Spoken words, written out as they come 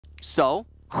So,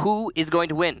 who is going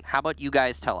to win? How about you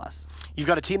guys tell us? You've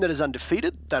got a team that is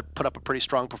undefeated, that put up a pretty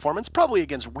strong performance, probably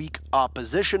against weak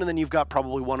opposition, and then you've got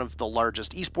probably one of the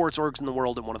largest esports orgs in the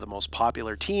world and one of the most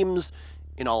popular teams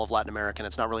in all of Latin America, and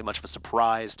it's not really much of a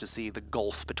surprise to see the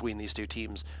gulf between these two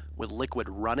teams with Liquid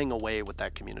running away with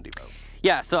that community vote.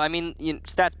 Yeah, so I mean,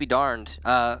 stats be darned,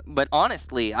 but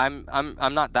honestly, I'm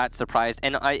not that surprised,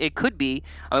 and it could be.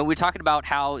 I mean, we're talking about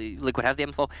how Liquid has the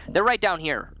info. They're right down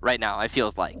here right now. It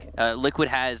feels like Liquid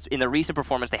has, in the recent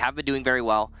performance, they have been doing very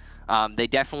well. They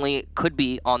definitely could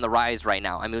be on the rise right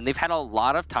now. I mean, they've had a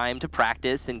lot of time to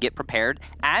practice and get prepared,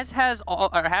 as have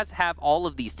all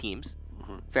of these teams.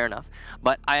 Fair enough,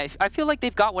 but I feel like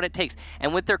they've got what it takes,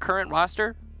 and with their current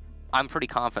roster, I'm pretty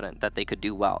confident that they could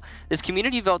do well. This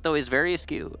community vote, though, is very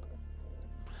askew.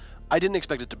 I didn't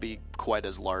expect it to be quite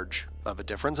as large of a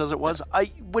difference as it was. Yeah.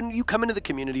 When you come into the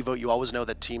community vote, you always know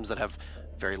that teams that have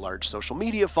very large social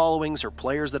media followings or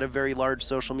players that have very large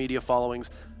social media followings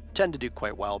tend to do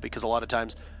quite well, because a lot of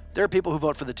times there are people who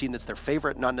vote for the team that's their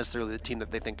favorite, not necessarily the team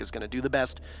that they think is going to do the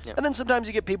best. Yeah. And then sometimes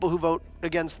you get people who vote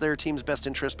against their team's best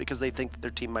interest because they think that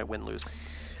their team might win-lose.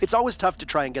 It's always tough to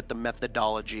try and get the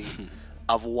methodology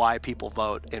of why people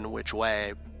vote in which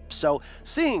way. So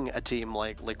seeing a team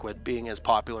like Liquid being as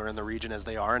popular in the region as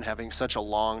they are and having such a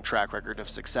long track record of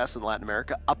success in Latin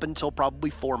America up until probably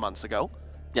 4 months ago,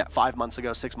 5 months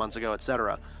ago, 6 months ago,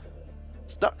 etc.,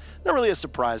 it's not really a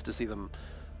surprise to see them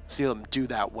do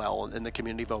that well in the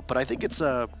community vote. But I think it's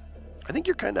I think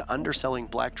you're kind of underselling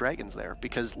Black Dragons there,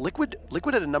 because Liquid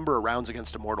had a number of rounds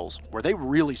against Immortals where they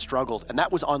really struggled, and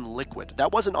that was on Liquid.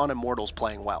 That wasn't on Immortals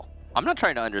playing well. I'm not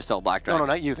trying to undersell Black Dragons. No,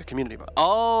 not you, the community vote.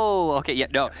 Oh, okay, yeah,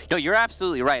 no, you're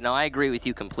absolutely right. No, I agree with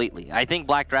you completely. I think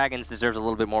Black Dragons deserves a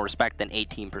little bit more respect than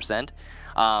 18%.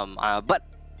 But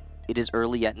it is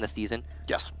early yet in the season.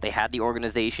 Yes. They had the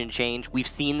organization change. We've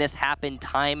seen this happen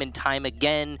time and time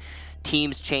again.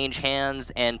 Teams change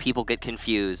hands and people get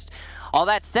confused. All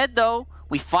that said, though,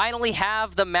 we finally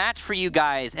have the match for you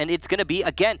guys, and it's going to be,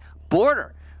 again,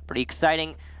 Border. Pretty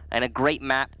exciting and a great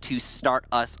map to start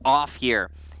us off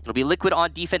here. It'll be Liquid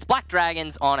on defense, Black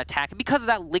Dragons on attack, and because of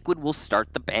that, Liquid will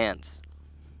start the bans.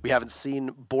 We haven't seen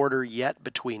Border yet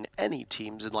between any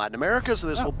teams in Latin America, so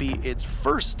this will be its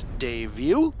first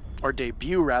debut,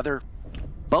 rather.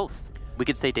 Both. We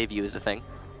could say debut is a thing.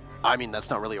 I mean, that's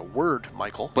not really a word,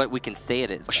 Michael. But we can say it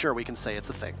is. Sure, we can say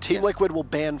it's a thing. Team Liquid will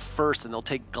ban first, and they'll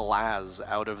take Glaz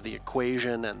out of the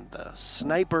equation, and the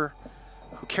sniper,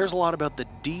 who cares a lot about the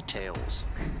details,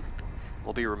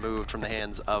 will be removed from the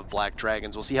hands of Black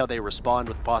Dragons. We'll see how they respond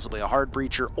with possibly a hard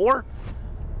breacher or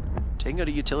taking out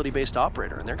a utility-based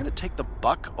operator, and they're going to take the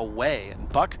Buck away. And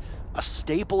Buck, a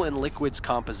staple in Liquid's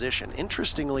composition.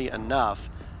 Interestingly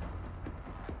enough,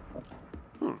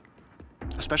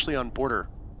 especially on Border,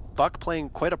 Buck playing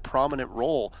quite a prominent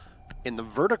role in the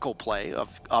vertical play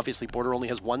of, obviously Border only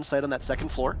has one site on that second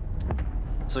floor,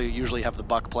 so you usually have the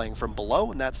Buck playing from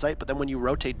below in that site, but then when you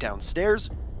rotate downstairs,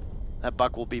 that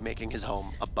Buck will be making his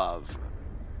home above.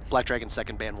 Black Dragon's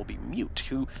second ban will be Mute,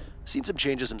 who seen some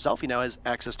changes himself. He now has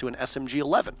access to an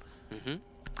SMG-11.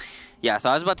 Yeah, so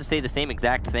I was about to say the same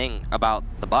exact thing about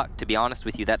the Buck. To be honest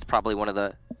with you, that's probably one of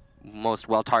the most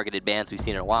well-targeted bans we've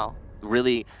seen in a while.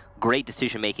 Really great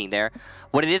decision-making there.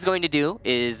 What it is going to do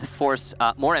is force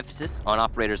more emphasis on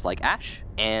operators like Ashe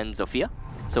and Zofia.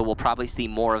 So we'll probably see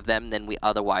more of them than we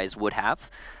otherwise would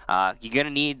have. You're going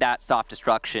to need that soft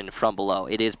destruction from below.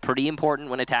 It is pretty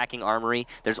important when attacking Armory.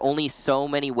 There's only so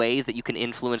many ways that you can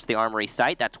influence the Armory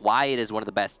site. That's why it is one of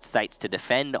the best sites to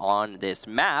defend on this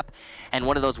map. And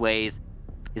one of those ways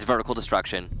is vertical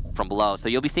destruction from below. So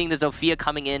you'll be seeing the Zofia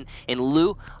coming in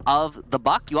lieu of the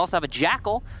Buck. You also have a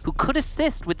Jackal who could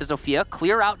assist with the Zofia,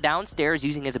 clear out downstairs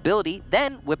using his ability,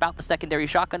 then whip out the secondary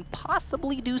shotgun,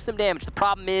 possibly do some damage. The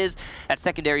problem is that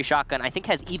secondary shotgun, I think,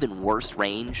 has even worse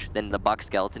range than the Buck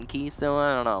skeleton key. So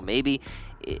I don't know, maybe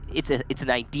it's an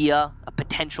idea, a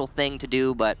potential thing to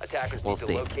do, but we'll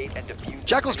see.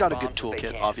 Jackal's got a good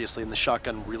toolkit, obviously, and the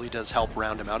shotgun really does help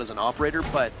round him out as an operator,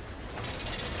 but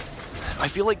I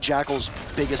feel like Jackal's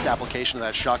biggest application of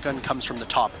that shotgun comes from the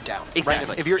top down. Exactly.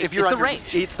 Right? If you're it's the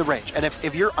range. It's the range. And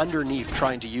if you're underneath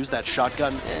trying to use that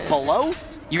shotgun below,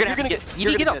 you need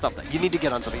to get on something. You need to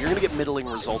get on something. You're going to get middling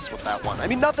results with that one. I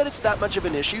mean, not that it's that much of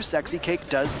an issue. Sexy Cake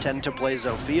does tend to play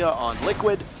Zofia on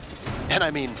Liquid. And I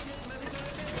mean,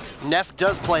 Nesk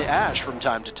does play Ashe from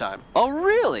time to time. Oh,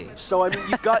 really? So I mean,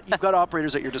 you've got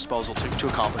operators at your disposal to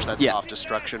accomplish that soft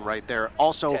destruction right there.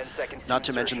 Also, not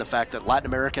to mention the fact that Latin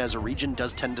America as a region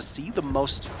does tend to see the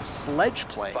most Sledge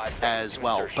play as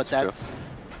well, but that's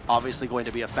obviously going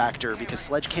to be a factor because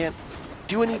Sledge can't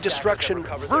do any destruction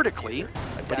vertically,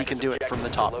 but he can do it from the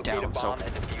top down. So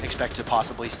expect to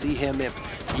possibly see him if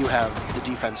you have the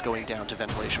defense going down to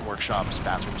ventilation workshops,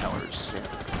 bathroom tellers,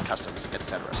 customs,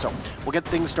 etc. So we'll get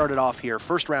things started off here.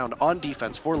 First round on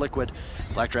defense for Liquid.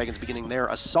 Black Dragons beginning their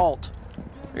assault.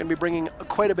 They're going to be bringing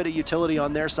quite a bit of utility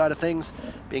on their side of things,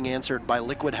 being answered by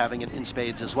Liquid having it in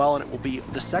spades as well, and it will be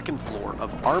the second floor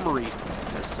of Armory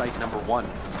as site number 1.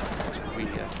 So we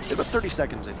have about 30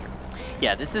 seconds in here.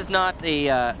 Yeah, this is not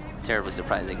a terribly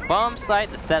surprising bomb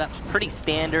site. The setup's pretty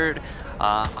standard.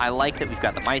 I like that we've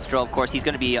got the Maestro, of course. He's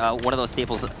going to be one of those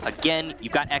staples. Again,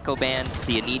 you've got Echo Band,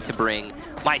 so you need to bring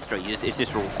Maestro. It's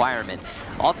just a requirement.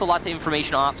 Also, lots of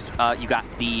information ops. You got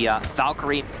the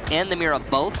Valkyrie and the Mira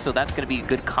both, so that's going to be a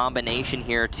good combination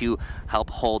here to help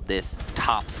hold this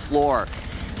top floor.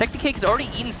 Sexy Cake has already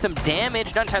eaten some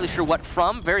damage, not entirely sure what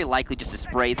from, very likely just a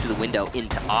spray through the window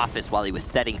into office while he was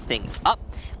setting things up.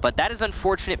 But that is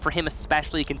unfortunate for him,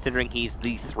 especially considering he's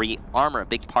the 3 armor. A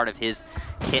big part of his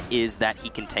kit is that he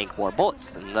can tank more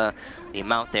bullets, and the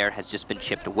amount there has just been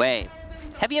chipped away.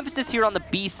 Heavy emphasis here on the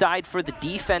B side for the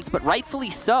defense, but rightfully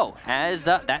so, as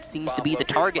that seems to be the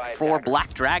target for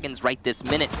Black Dragons right this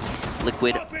minute.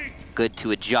 Liquid, good to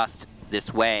adjust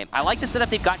this way. I like the setup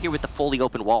they've got here with the fully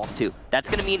open walls too. That's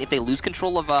going to mean if they lose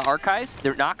control of Archives,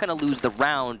 they're not going to lose the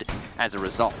round as a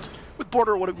result. With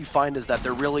Border, what we find is that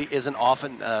there really isn't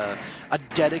often a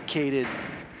dedicated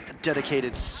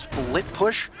split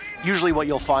push. Usually what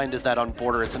you'll find is that on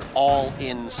Border, it's an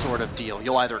all-in sort of deal.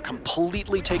 You'll either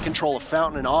completely take control of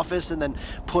Fountain and Office and then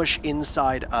push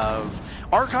inside of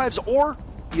Archives, or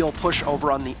you'll push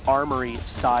over on the Armory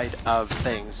side of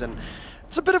things. And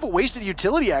it's a bit of a wasted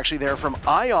utility actually there from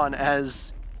Ion,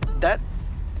 as that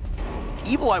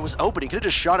Evil Eye was open. He could have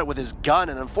just shot it with his gun,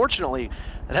 and unfortunately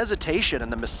that hesitation and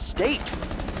the mistake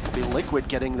will be Liquid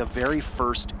getting the very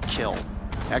first kill.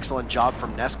 Excellent job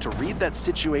from Nesk to read that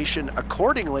situation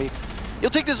accordingly. He'll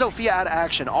take the Zofia out of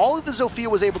action. All that the Zofia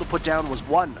was able to put down was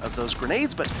 1 of those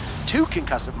grenades, but 2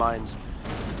 concussive mines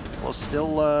will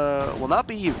still will not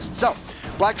be used. So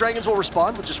Black Dragons will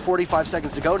respond with just 45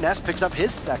 seconds to go. Nest picks up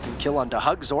his second kill onto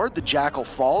Hugzord. The Jackal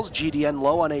falls. GDN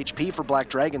low on HP for Black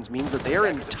Dragons means that they are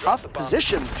in tough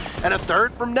position. And a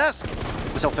third from Nesk,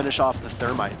 as he'll finish off the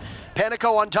Thermite.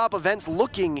 Panico on top of Vents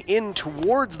looking in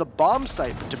towards the bomb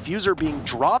site, but Diffuser being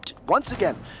dropped once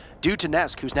again due to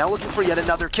Nesk, who's now looking for yet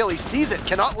another kill. He sees it,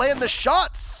 cannot land the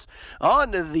shots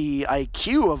on the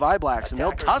IQ of Iblax, and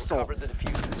they'll tussle.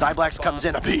 As Iblax comes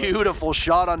in, a beautiful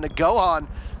shot on the Gohan.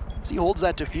 So he holds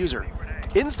that Diffuser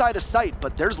inside a site,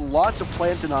 but there's lots of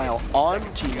plant denial on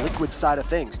Team Liquid's side of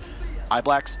things.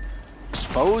 Iblax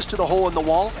exposed to the hole in the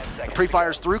wall. The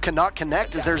pre-fires through, cannot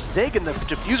connect as there's Zig, and the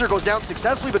Diffuser goes down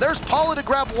successfully, but there's Paula to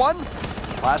grab 1.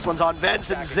 Last one's on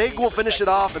Vents, and Zig will finish it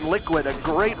off, and Liquid, a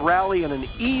great rally and an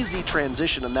easy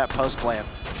transition in that post plan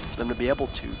for them to be able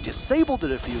to disable the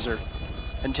Diffuser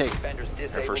and take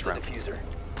their first round.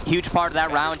 Huge part of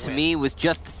that round to me was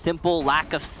just simple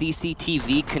lack of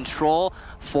CCTV control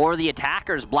for the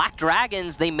attackers. Black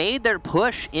Dragons, they made their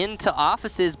push into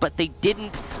offices, but they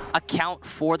didn't account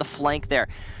for the flank there.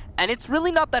 And it's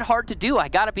really not that hard to do, I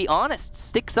gotta be honest.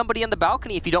 Stick somebody on the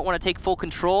balcony if you don't want to take full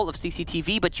control of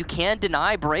CCTV, but you can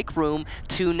deny break room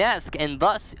to Nesk, and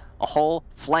thus a whole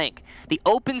flank. The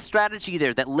open strategy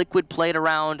there that Liquid played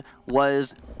around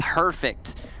was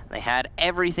perfect. They had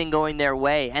everything going their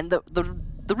way, and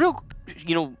the real,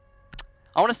 you know,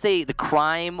 I want to say the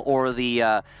crime or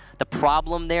the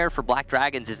problem there for Black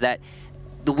Dragons is that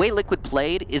the way Liquid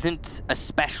played isn't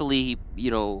especially, you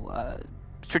know,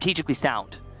 strategically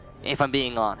sound, if I'm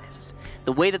being honest.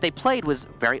 The way that they played was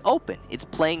very open. It's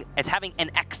having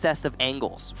an excess of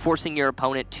angles, forcing your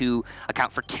opponent to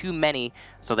account for too many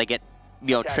so they get,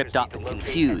 you know, tripped up and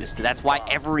confused. That's why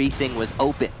everything was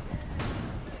open.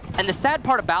 And the sad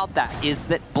part about that is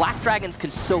that Black Dragons can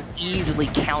so easily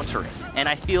counter it. And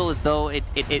I feel as though it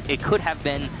could have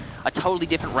been a totally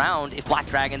different round if Black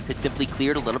Dragons had simply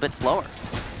cleared a little bit slower.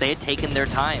 They had taken their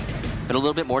time, been a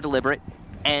little bit more deliberate,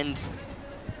 and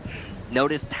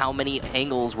noticed how many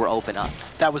angles were open up.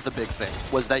 That was the big thing,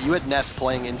 was that you had Nest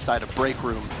playing inside a break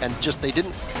room, and just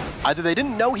either they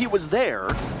didn't know he was there,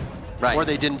 right, or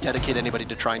they didn't dedicate anybody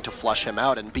to trying to flush him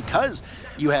out. And because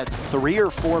you had 3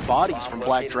 or 4 bodies from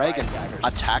Black Dragons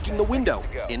attacking the window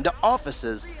into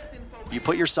offices, you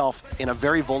put yourself in a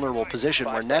very vulnerable position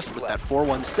where Nesk with that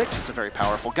 416, it's a very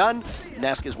powerful gun.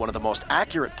 Nesk is one of the most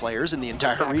accurate players in the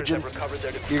entire region.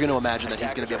 You're going to imagine that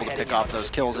he's going to be able to pick off those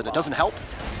kills, and it doesn't help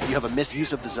that you have a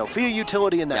misuse of the Zofia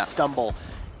utility, and that stumble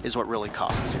is what really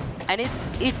costs you. And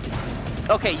it's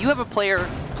okay, you have a player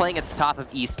playing at the top of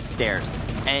East Stairs,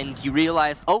 and you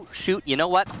realize, oh shoot, you know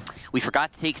what? We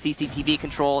forgot to take CCTV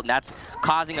control, and that's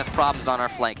causing us problems on our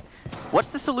flank. What's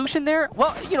the solution there?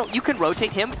 Well, you know, you can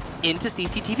rotate him into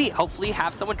CCTV. Hopefully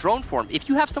have someone drone for him. If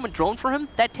you have someone drone for him,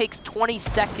 that takes 20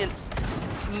 seconds,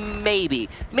 maybe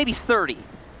 30.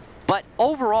 But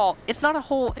overall, it's not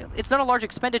a large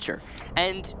expenditure.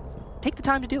 And take the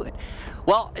time to do it.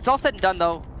 Well, it's all said and done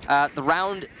though. The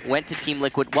round went to Team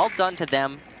Liquid. Well done to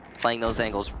them playing those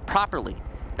angles properly.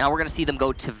 Now we're gonna see them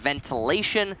go to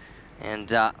ventilation, and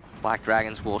Black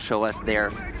Dragons will show us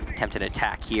their attempted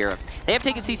attack here. They have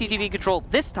taken CCTV control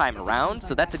this time around,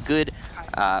 so that's a good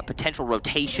potential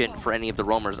rotation for any of the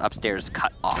roamers upstairs to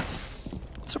cut off.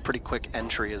 It's a pretty quick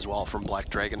entry as well from Black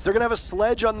Dragons. They're gonna have a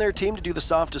sledge on their team to do the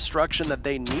soft destruction that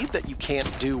they need that you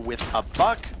can't do with a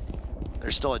buck.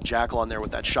 There's still a Jackal on there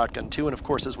with that shotgun too, and of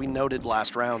course, as we noted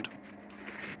last round,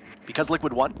 because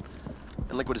Liquid won,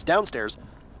 and Liquid is downstairs,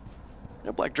 you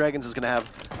know, Black Dragons is gonna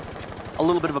have a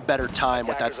little bit of a better time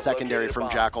with that secondary from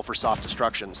Jackal for soft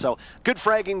destruction. So good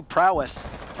fragging prowess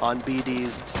on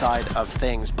BD's side of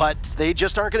things, but they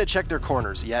just aren't gonna check their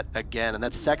corners yet again, and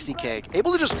that's Sexy Cake,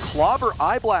 able to just clobber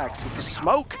iBlacks with the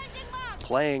smoke,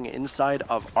 playing inside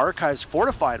of Archives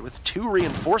Fortified with 2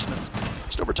 reinforcements.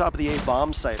 Just over top of the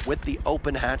A-bomb site with the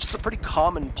open hatch. It's a pretty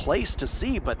common place to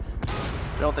see, but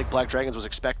I don't think Black Dragons was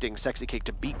expecting Sexy Cake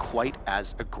to be quite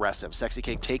as aggressive. Sexy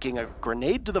Cake taking a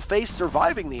grenade to the face,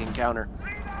 surviving the encounter.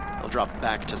 He'll drop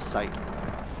back to site.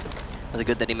 Really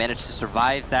good that he managed to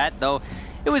survive that, though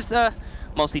it was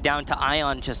mostly down to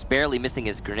Ion just barely missing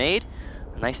his grenade.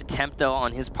 A nice attempt, though,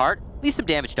 on his part. At least some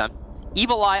damage done.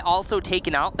 Evil Eye also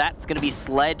taken out. That's going to be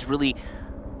Sledge really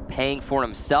paying for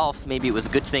himself. Maybe it was a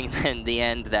good thing in the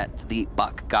end that the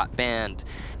buck got banned.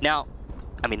 Now,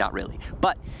 I mean, not really,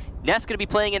 but Ness going to be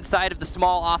playing inside of the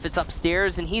small office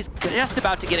upstairs, and he's just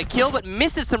about to get a kill, but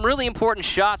misses some really important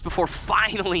shots before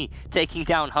finally taking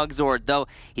down Hugzord, though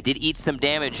he did eat some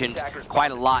damage, and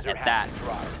quite a lot at that.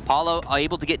 Paulo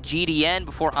able to get GDN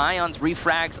before Ion's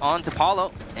refrags onto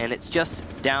Paulo, and it's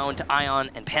just down to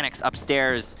Ion and Panic's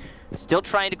upstairs. Still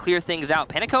trying to clear things out.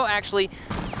 Panico actually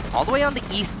all the way on the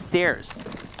east stairs.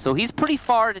 So he's pretty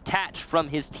far detached from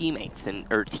his teammates,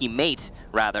 or teammate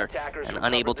rather, and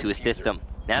unable to assist him.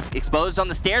 Nesk exposed on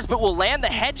the stairs, but will land the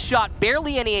headshot,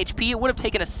 barely any HP. It would have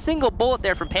taken a single bullet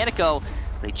there from Panico,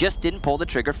 but he just didn't pull the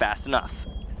trigger fast enough.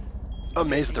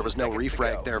 Amazed that there was no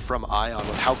refrag there from Ion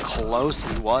with how close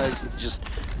he was, just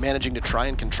managing to try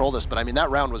and control this. But I mean, that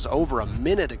round was over a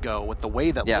minute ago with the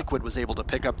way that Liquid was able to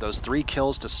pick up those 3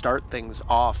 kills to start things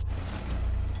off.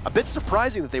 A bit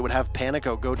surprising that they would have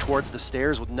Panico go towards the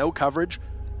stairs with no coverage.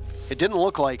 It didn't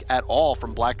look like at all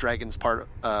from Black Dragon's part,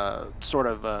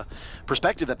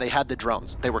 perspective that they had the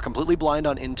drones. They were completely blind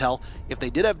on intel. If they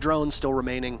did have drones still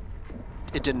remaining,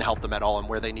 it didn't help them at all on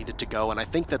where they needed to go. And I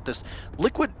think that this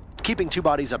Liquid keeping 2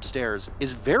 bodies upstairs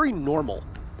is very normal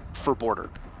for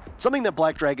Border. Something that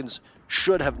Black Dragons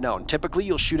should have known. Typically,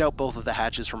 you'll shoot out both of the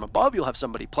hatches from above. You'll have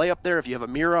somebody play up there. If you have a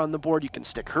mirror on the board, you can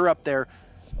stick her up there.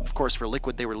 Of course, for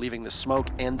Liquid, they were leaving the smoke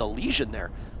and the Legion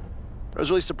there. But I was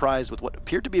really surprised with what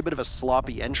appeared to be a bit of a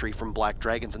sloppy entry from Black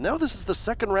Dragons. And now this is the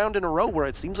 2nd round in a row where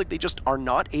it seems like they just are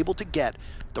not able to get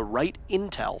the right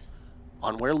intel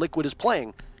on where Liquid is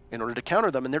playing in order to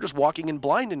counter them. And they're just walking in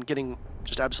blind and getting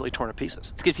just absolutely torn to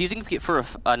pieces. It's confusing for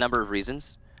a number of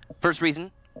reasons. First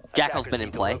reason, Jackal's been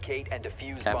in play. Okay.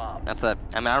 That's I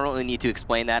mean, I don't really need to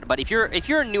explain that. But if you're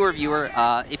a newer viewer,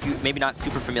 if you maybe not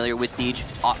super familiar with Siege,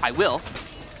 I will.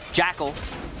 Jackal,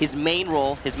 his main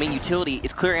role, his main utility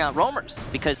is clearing out roamers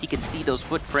because he can see those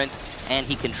footprints and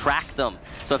he can track them.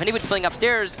 So if anybody's playing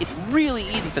upstairs, it's really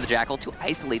easy for the Jackal to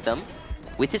isolate them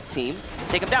with his team,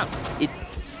 take them down. It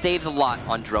saves a lot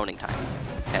on droning time.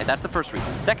 Okay, that's the first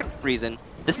reason. Second reason,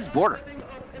 this is Border.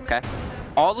 Okay,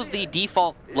 all of the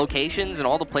default locations and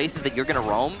all the places that you're going to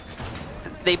roam,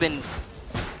 they've been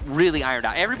really ironed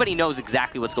out. Everybody knows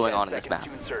exactly what's going on in this map.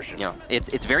 You know,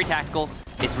 it's very tactical.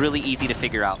 It's really easy to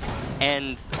figure out.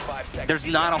 And there's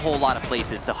not a whole lot of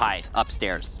places to hide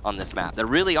upstairs on this map. There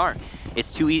really aren't.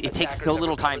 It's too it takes so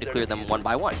little time to clear them one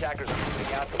by one.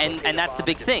 And that's the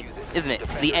big thing, isn't it?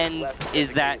 The end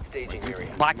is that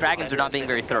Black Dragons are not being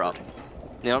very thorough.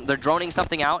 You know, they're droning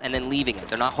something out and then leaving it.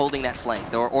 They're not holding that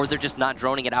flank, or they're just not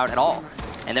droning it out at all.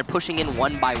 And they're pushing in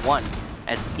one by one,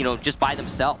 as you know, just by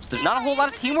themselves. There's not a whole lot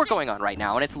of teamwork going on right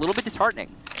now, and it's a little bit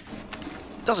disheartening.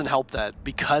 It doesn't help that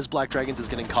because Black Dragons is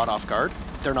getting caught off guard,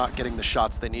 they're not getting the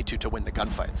shots they need to win the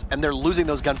gunfights. And they're losing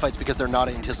those gunfights because they're not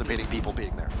anticipating people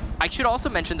being there. I should also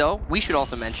mention, though, we should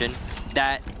also mention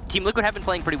that Team Liquid have been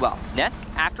playing pretty well. Nesk,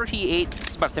 after he ate,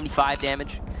 it's about 75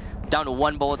 damage, down to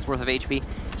 1 bullet's worth of HP.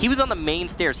 He was on the main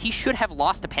stairs. He should have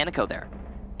lost to Panico there.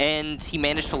 and he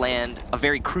managed to land a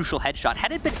very crucial headshot.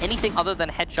 Had it been anything other than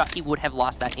a headshot, he would have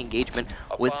lost that engagement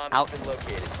without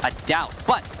a doubt.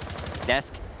 But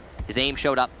Nesk, his aim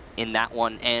showed up in that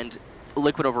one, and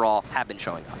Liquid overall have been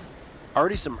showing up.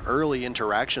 Already some early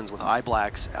interactions with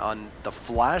iBlacks on the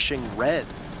flashing red,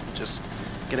 just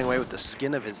getting away with the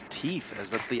skin of his teeth,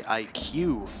 as that's the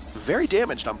IQ. Very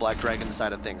damaged on Black Dragon's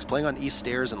side of things, playing on East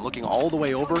Stairs and looking all the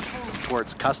way over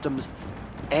towards Customs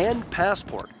and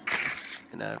Passport.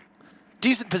 In a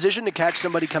decent position to catch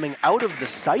somebody coming out of the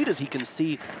site, as he can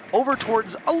see over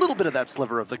towards a little bit of that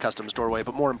sliver of the Customs doorway,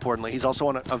 but more importantly, he's also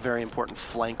on a very important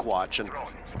flank watch. And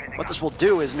what this will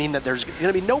do is mean that there's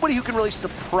going to be nobody who can really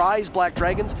surprise Black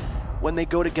Dragons when they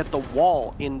go to get the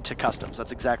wall into Customs.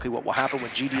 That's exactly what will happen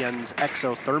with GDN's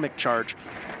exothermic charge,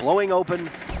 blowing open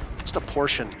just a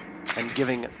portion and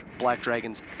giving Black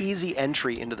Dragons easy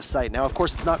entry into the site. Now, of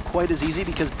course, it's not quite as easy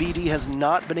because BD has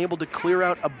not been able to clear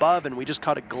out above, and we just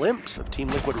caught a glimpse of Team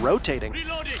Liquid rotating.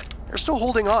 They're still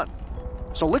holding on.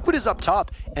 So Liquid is up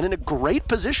top and in a great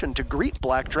position to greet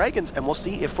Black Dragons, and we'll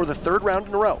see if for the third round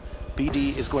in a row,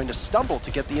 BD is going to stumble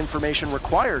to get the information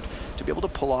required to be able to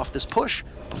pull off this push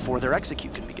before their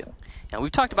execute can begin. Now,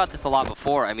 we've talked about this a lot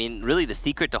before. I mean, really the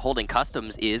secret to holding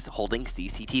Customs is holding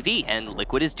CCTV, and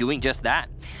Liquid is doing just that.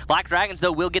 Black Dragons,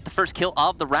 though, will get the first kill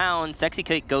of the round. Sexy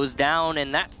Kate goes down,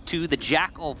 and that's to the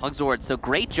Jackal Pugzord. So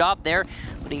great job there,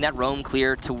 putting that roam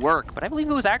clear to work. But I believe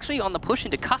it was actually on the push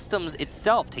into Customs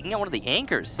itself, taking out one of the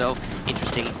anchors. So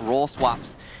interesting role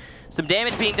swaps. Some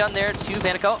damage being done there to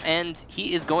Panico, and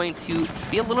he is going to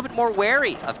be a little bit more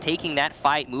wary of taking that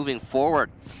fight moving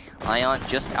forward. Ion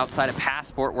just outside of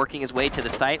Passport, working his way to the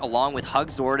site along with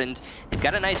Hugzord, and they've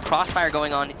got a nice crossfire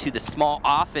going on to the small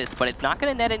office, but it's not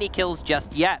going to net any kills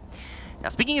just yet. Now,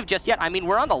 speaking of just yet, I mean,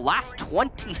 we're on the last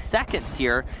 20 seconds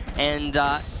here, and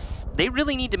they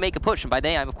really need to make a push, and by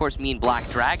they, I of course mean Black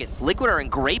Dragons. Liquid are in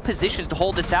great positions to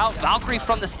hold this out. Valkyrie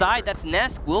from the side, that's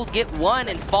Nesk, will get one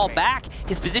and fall back.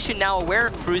 His position now aware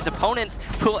for his opponents,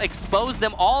 will expose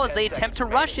them all as they attempt to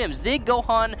rush him. Zig,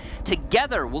 Gohan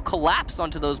together will collapse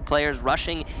onto those players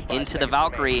rushing into the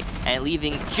Valkyrie and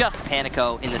leaving just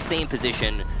Panico in the same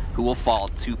position, who will fall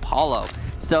to Paulo.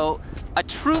 So a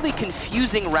truly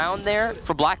confusing round there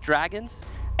for Black Dragons,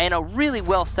 and a really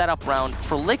well set up round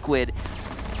for Liquid.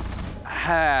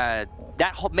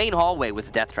 That main hallway was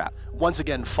a death trap. Once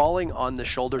again, falling on the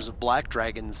shoulders of Black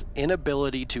Dragon's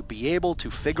inability to be able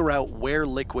to figure out where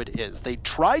Liquid is. They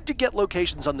tried to get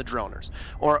locations on the droners,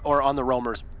 or on the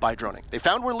roamers by droning. They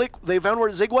found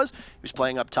where Zig was. He was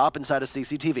playing up top inside of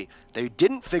CCTV. They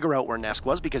didn't figure out where Nesk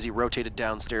was because he rotated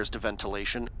downstairs to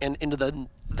ventilation and into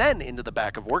the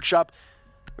back of Workshop.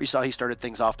 We saw he started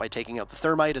things off by taking out the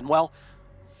thermite, and well,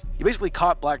 he basically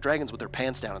caught Black Dragons with their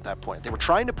pants down at that point. They were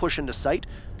trying to push into sight,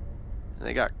 and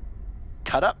they got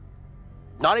cut up.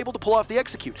 Not able to pull off the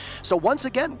execute. So once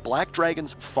again, Black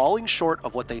Dragons falling short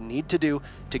of what they need to do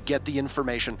to get the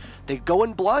information. They go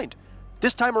in blind.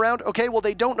 This time around, okay, well,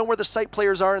 they don't know where the site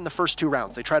players are in the first two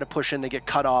rounds. They try to push in, they get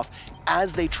cut off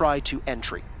as they try to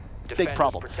entry. Big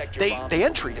problem. They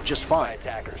entry just fine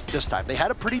this time. They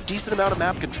had a pretty decent amount of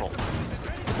map control.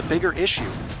 The bigger issue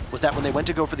was that when they went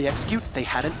to go for the execute, they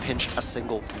hadn't pinched a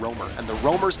single roamer, and the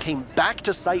roamers came back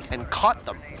to site and caught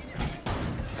them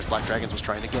as Black Dragons was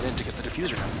trying to get in to get the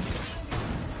diffuser down.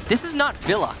 This is not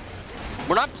Villa.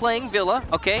 We're not playing Villa,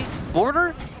 okay?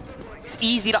 Border, it's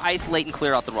easy to isolate and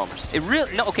clear out the roamers. It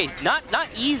really, no, okay, not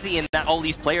easy in that all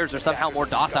these players are somehow more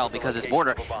docile because it's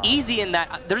Border. Easy in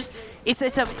that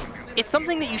it's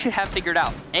something that you should have figured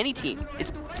out. Any team,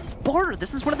 it's Border.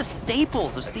 This is one of the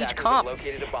staples of Siege Comp.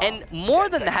 And more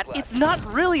than that, it's not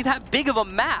really that big of a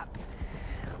map.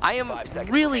 I am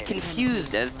really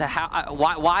confused as to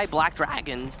why Black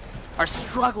Dragons are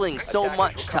struggling so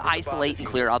much to isolate and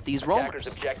clear out these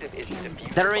roamers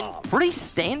that are in pretty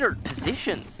standard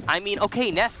positions. I mean,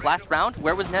 okay, Nesk, last round,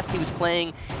 where was Nesk? He was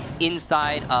playing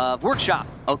inside of Workshop.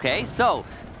 Okay, so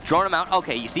drone him out.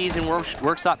 Okay, you see he's in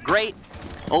Workshop, great.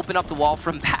 Open up the wall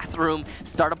from bathroom,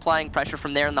 start applying pressure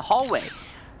from there in the hallway.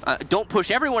 Don't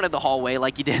push everyone in the hallway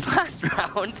like you did last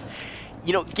round.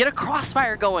 You know, get a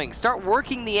crossfire going, start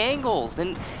working the angles,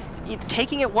 and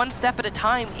taking it one step at a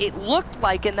time. It looked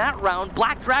like in that round,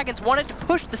 Black Dragons wanted to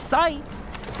push the site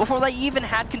before they even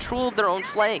had control of their own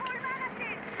flank.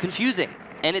 Confusing.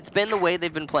 And it's been the way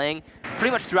they've been playing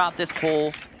pretty much throughout this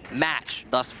whole match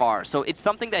thus far. So it's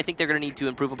something that I think they're going to need to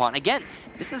improve upon. Again,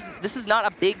 this is not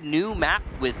a big new map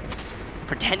with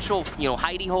potential, you know,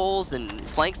 hidey holes and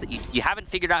flanks that you haven't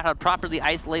figured out how to properly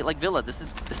isolate like Villa. This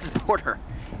is Border.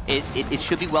 It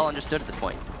should be well understood at this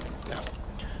point. Yeah.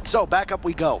 So back up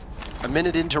we go. A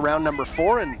minute into round number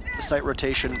 4, and the site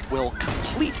rotation will complete.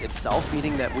 complete itself,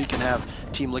 meaning that we can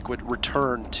have Team Liquid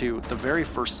return to the very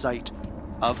first sight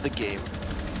of the game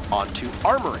onto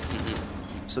Armory.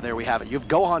 So there we have it. You have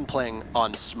Gohan playing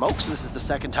on Smoke, so this is the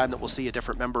second time that we'll see a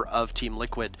different member of Team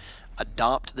Liquid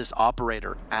adopt this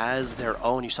operator as their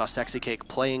own. You saw Sexy Cake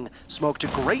playing Smoke to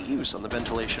great use on the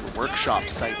Ventilation Workshop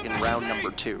site in round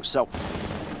number 2. So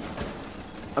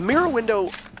a mirror window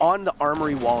on the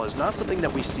Armory wall is not something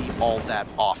that we see all that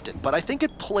often, but I think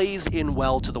it plays in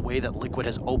well to the way that Liquid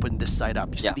has opened this site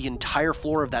up. You see the entire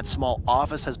floor of that small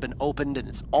office has been opened, and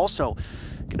it's also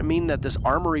going to mean that this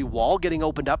Armory wall getting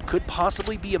opened up could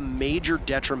possibly be a major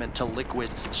detriment to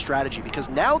Liquid's strategy, because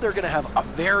now they're going to have a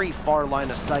very far line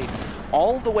of sight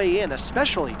all the way in,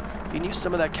 especially if you can use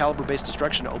some of that caliber-based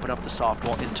destruction to open up the soft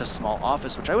wall into small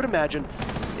office, which I would imagine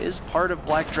is part of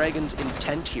Black Dragon's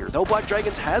intent here. Though Black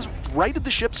Dragons has righted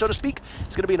the ship, so to speak,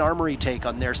 it's going to be an Armory take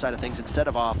on their side of things instead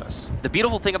of office. The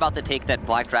beautiful thing about the take that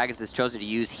Black Dragons has chosen to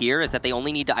use here is that they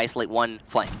only need to isolate one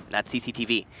flank. That's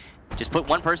CCTV. Just put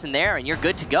one person there and you're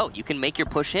good to go. You can make your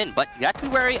push in, but you have to be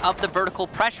wary of the vertical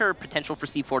pressure potential for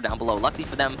C4 down below. Luckily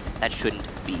for them, that shouldn't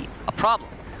be a problem.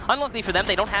 Unluckily for them,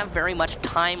 they don't have very much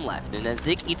time left, and as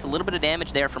Zig eats a little bit of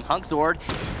damage there from Hugzord,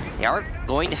 they are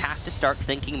going to have to start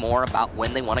thinking more about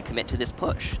when they want to commit to this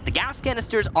push. The gas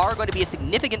canisters are going to be a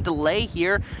significant delay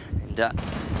here, and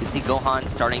you see Gohan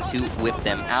starting to whip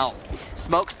them out.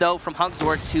 Smokes, though, from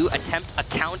Hugzord to attempt a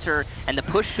counter, and the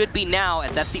push should be now,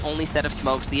 as that's the only set of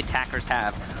smokes the attackers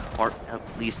have, or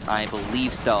at least I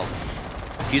believe so.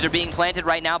 Diffuser being planted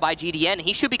right now by GDN.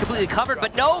 He should be completely covered,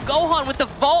 but no, Gohan with the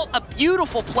vault. A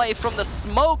beautiful play from the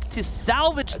smoke to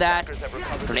salvage that.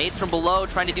 Grenades from below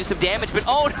trying to do some damage, but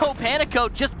oh no,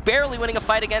 Panico just barely winning a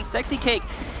fight against Sexy Cake.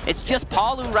 It's just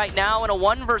Palu right now in a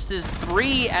 1 versus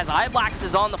 3 as Iblax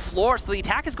is on the floor, so the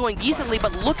attack is going decently,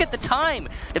 but look at the time.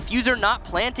 Diffuser not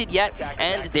planted yet,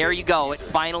 and there you go. It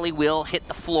finally will hit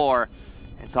the floor.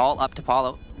 It's all up to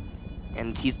Palu.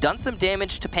 And he's done some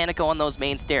damage to Panico on those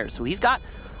main stairs, so he's got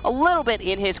a little bit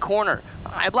in his corner.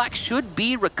 Iblax should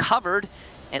be recovered,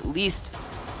 at least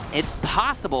it's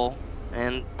possible.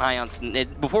 And Ion's,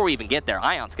 before we even get there,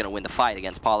 Ion's going to win the fight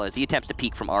against Paula as he attempts to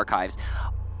peek from Archives.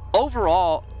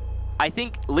 Overall, I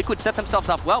think Liquid set themselves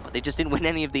up well, but they just didn't win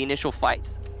any of the initial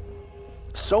fights.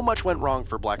 So much went wrong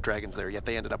for Black Dragons there, yet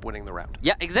they ended up winning the round.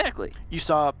 Yeah, exactly. You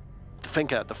saw the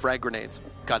Finka, the frag grenades,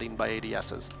 got eaten by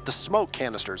ADSs. The smoke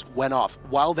canisters went off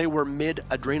while they were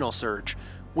mid-adrenal surge,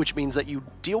 which means that you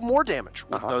deal more damage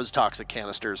with those toxic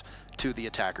canisters to the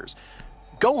attackers.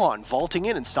 Gohan vaulting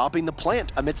in and stopping the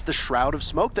plant amidst the shroud of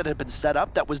smoke that had been set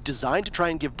up that was designed to try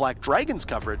and give Black Dragons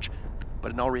coverage,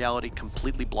 but in all reality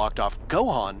completely blocked off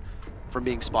Gohan from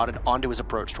being spotted onto his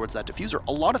approach towards that diffuser.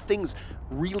 A lot of things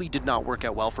really did not work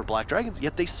out well for Black Dragons,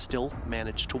 yet they still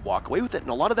managed to walk away with it.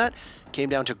 And a lot of that came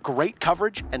down to great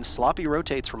coverage and sloppy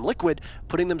rotates from Liquid,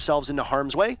 putting themselves into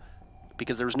harm's way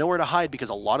because there was nowhere to hide, because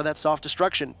a lot of that soft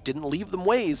destruction didn't leave them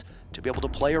ways to be able to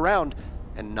play around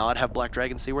and not have Black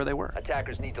Dragons see where they were.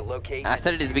 Attackers need to locate. I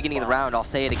said it at the beginning of the round, I'll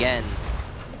say it again.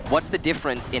 What's the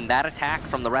difference in that attack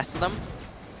from the rest of them?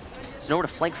 There's nowhere to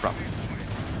flank from.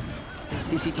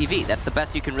 CCTV, that's the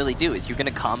best you can really do, is you're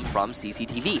going to come from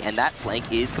CCTV, and that flank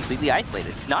is completely isolated.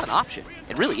 It's not an option.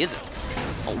 It really isn't.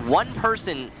 One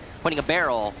person pointing a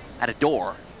barrel at a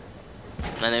door,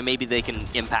 and then maybe they can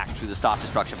impact through the soft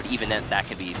destruction, but even then, that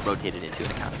can be rotated into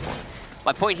and accounted for.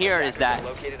 My point here is that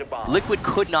Liquid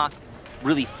could not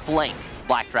really flank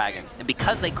Black Dragons, and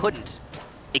because they couldn't,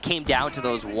 it came down to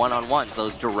those one-on-ones,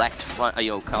 those direct front,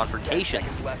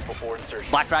 confrontations.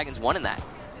 Black Dragons won in that.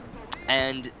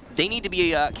 And they need to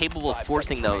be capable of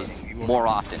forcing those more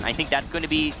often. I think that's going to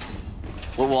be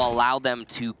what will allow them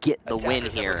to get the win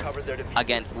here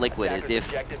against Liquid, is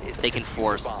if they can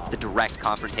force the direct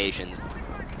confrontations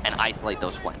and isolate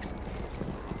those flanks.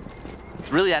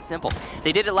 It's really that simple.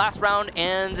 They did it last round,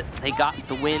 and they got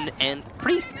the win, and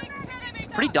pretty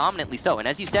dominantly so. And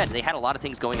as you said, they had a lot of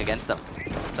things going against them.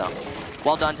 So,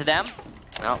 well done to them.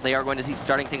 Well, they are going to see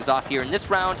starting things off here in this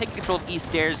round, taking control of East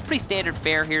Stairs. Pretty standard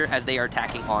fare here as they are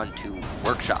attacking on to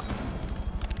Workshop.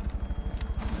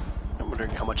 I'm wondering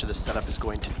how much of this setup is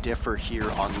going to differ here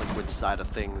on Liquid's side of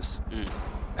things.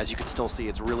 As you can still see,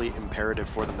 it's really imperative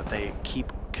for them that they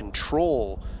keep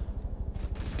control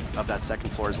of that second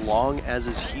floor as long as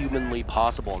is humanly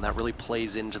possible, and that really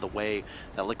plays into the way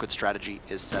that Liquid's strategy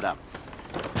is set up.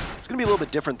 It's going to be a little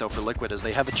bit different, though, for Liquid, as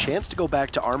they have a chance to go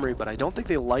back to Armory, but I don't think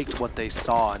they liked what they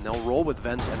saw, and they'll roll with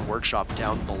Vents and Workshop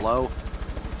down below.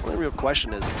 The only real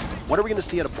question is, what are we going to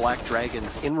see out of Black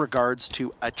Dragons in regards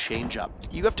to a change-up?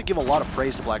 You have to give a lot of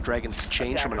praise to Black Dragons to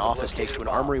change from an office take to an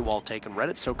Armory wall take, and read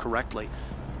it so correctly.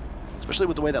 especially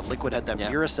with the way that Liquid had that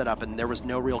Mira set up and there was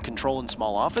no real control in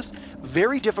small office.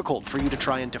 Very difficult for you to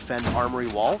try and defend Armory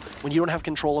wall when you don't have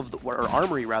control of the, or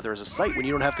Armory rather as a site, when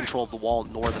you don't have control of the wall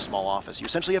nor the small office. You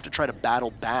essentially have to try to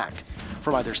battle back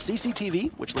from either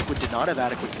CCTV, which Liquid did not have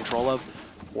adequate control of,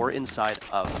 or inside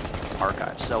of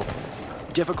Archives. So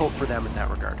difficult for them in that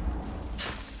regard.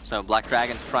 So Black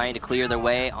Dragons trying to clear their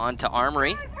way onto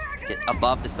Armory, get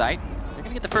above the site. They're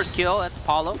gonna get the first kill. That's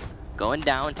Apollo going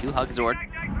down to Hugzord.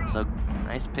 So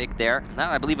nice pick there. That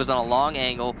I believe was on a long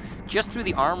angle, just through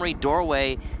the Armory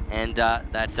doorway and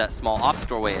that small office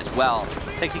doorway as well.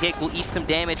 Sexy Cake will eat some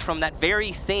damage from that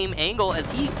very same angle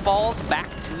as he falls back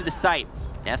to the site.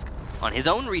 Nesk on his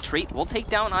own retreat will take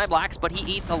down iBlacks, but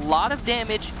he eats a lot of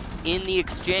damage in the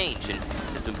exchange and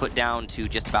has been put down to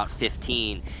just about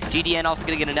 15. GDN also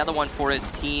going to get another one for his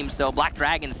team, so Black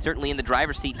Dragons certainly in the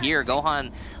driver's seat here.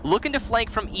 Gohan looking to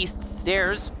flank from east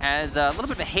stairs as a little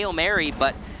bit of a Hail Mary,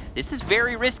 but this is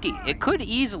very risky. It could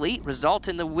easily result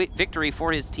in the victory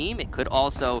for his team. It could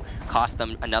also cost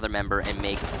them another member and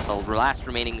make the last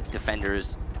remaining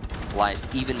defenders' lives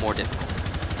even more difficult.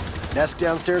 Nesk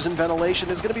downstairs in ventilation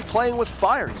is going to be playing with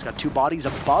fire. He's got 2 bodies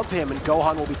above him, and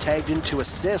Gohan will be tagged in to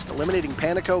assist, eliminating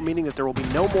Panico, meaning that there will be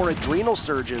no more adrenal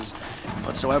surges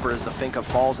whatsoever as the Finka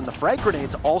falls, and the frag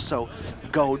grenades also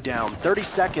go down. 30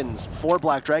 seconds for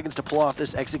Black Dragons to pull off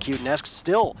this execute. Nesk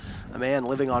still a man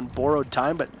living on borrowed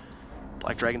time, but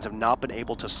Black Dragons have not been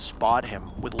able to spot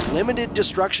him. With limited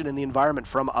destruction in the environment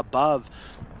from above,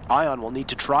 Ion will need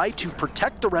to try to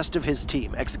protect the rest of his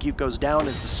team. Execute goes down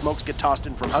as the smokes get tossed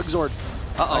in from Hugzord.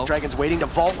 Black Dragon's waiting to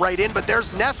vault right in, but there's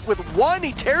Nesk with 1.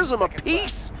 He tears him a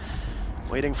piece.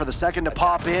 Waiting for the second to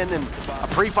pop in, and a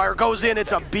pre-fire goes in.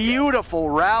 It's a beautiful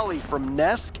rally from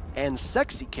Nesk, and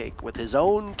Sexy Cake with his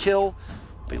own kill.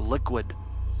 Be Liquid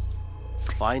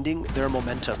finding their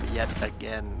momentum yet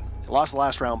again. They lost the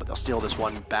last round, but they'll steal this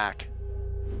one back.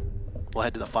 We'll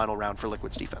head to the final round for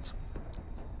Liquid's defense.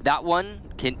 That one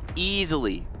can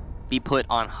easily be put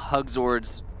on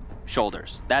Hugzord's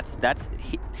shoulders.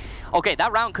 Okay,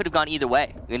 that round could have gone either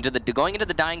way. Going into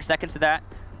the dying seconds of that,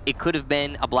 it could have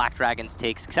been a Black Dragons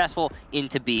take successful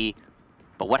into B.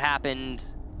 But what happened?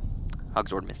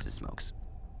 Hugzord missed his smokes.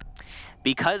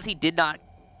 Because he did not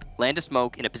land a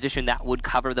smoke in a position that would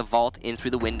cover the vault in through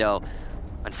the window,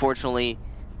 unfortunately,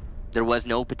 there was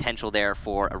no potential there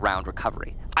for a round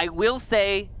recovery. I will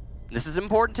say, this is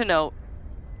important to note,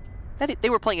 that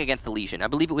they were playing against the Legion. I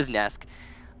believe it was Nesk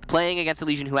playing against the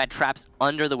Legion who had traps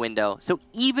under the window. So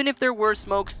even if there were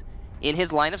smokes in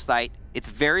his line of sight, it's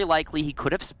very likely he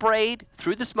could have sprayed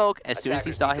through the smoke as soon as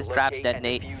he saw his traps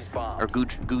detonate, or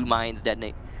goo mines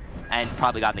detonate, and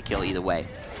probably gotten the kill either way.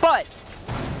 But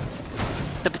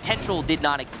the potential did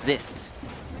not exist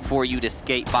for you to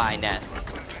skate by Nesk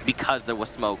because there was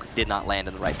smoke, did not land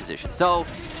in the right position. So,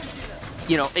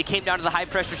 you know, it came down to the high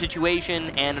pressure situation,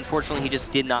 and unfortunately he just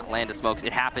did not land a smokes.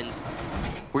 It happens.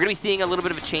 We're going to be seeing a little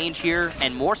bit of a change here,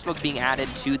 and more smoke being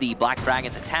added to the Black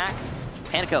Dragons attack.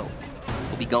 Panico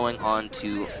will be going on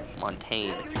to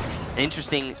Montaigne. An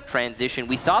interesting transition.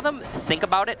 We saw them think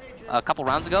about it a couple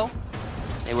rounds ago.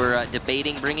 They were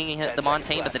debating bringing the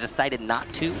Montaigne, but they decided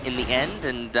not to in the end,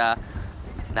 and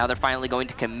now they're finally going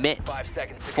to commit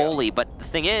fully. But the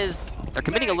thing is, they're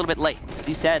committing a little bit late. As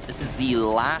you said, this is the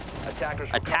last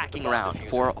attacking round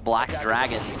for Black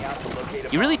Dragons.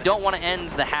 You really don't want to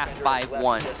end the half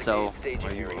 5-1, so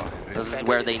this is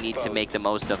where they need to make the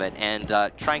most of it. And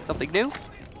trying something new?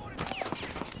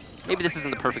 Maybe this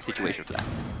isn't the perfect situation for that.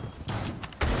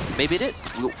 Maybe it is.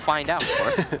 We'll find out, of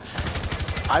course.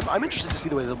 I'm interested to see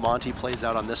the way that Monty plays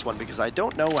out on this one, because I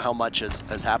don't know how much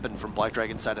has happened from Black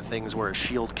Dragon's side of things where a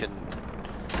shield can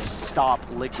stop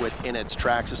Liquid in its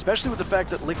tracks, especially with the fact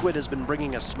that Liquid has been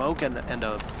bringing a smoke and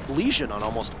a Legion on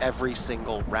almost every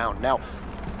single round. Now,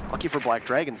 lucky for Black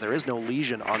Dragons, there is no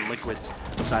Legion on Liquid's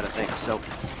side of things, so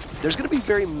there's going to be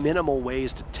very minimal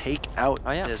ways to take out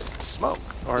this smoke,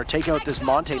 or take out this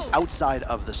Montaigne outside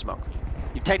of the smoke.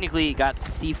 You've technically got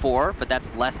C4, but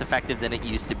that's less effective than it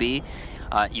used to be.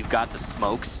 You've got the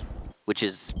smokes, which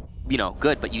is, you know,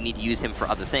 good, but you need to use him for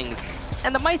other things.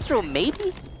 And the Maestro,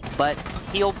 maybe, but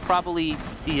he'll probably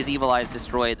see his evil eyes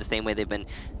destroyed the same way they've been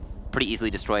pretty easily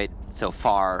destroyed so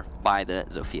far by the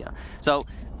Zofia. So,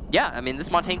 yeah, I mean,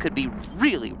 this Montaigne could be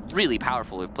really, really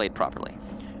powerful if played properly.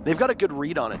 They've got a good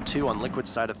read on it, too, on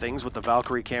Liquid's side of things, with the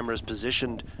Valkyrie cameras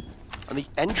positioned on the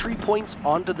entry points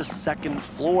onto the second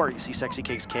floor. You see Sexy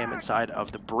Cake's cam inside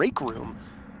of the break room.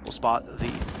 We'll spot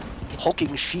the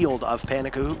hulking shield of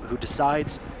Panico, who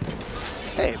decides,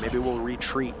 hey, maybe we'll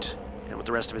retreat and with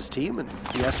the rest of his team, and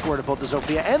the escort of both the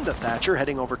Zofia and the Thatcher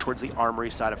heading over towards the Armory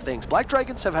side of things. Black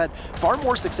Dragons have had far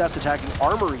more success attacking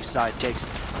Armory side takes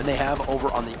than they have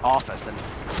over on the Office, and,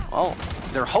 well,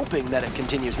 they're hoping that it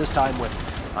continues this time with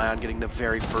Ion getting the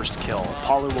very first kill.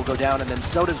 Palu will go down, and then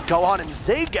so does Gohan and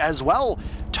Zig as well.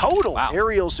 Total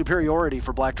aerial superiority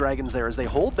for Black Dragons there as they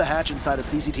hold the hatch inside of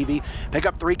CCTV, pick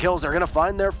up 3 kills. They're going to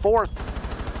find their 4th.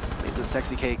 Means that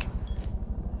Sexy Cake,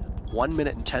 1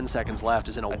 minute and 10 seconds left,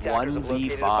 is in a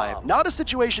 1v5. Not a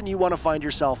situation you want to find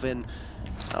yourself in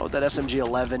with that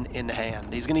SMG-11 in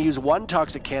hand. He's going to use 1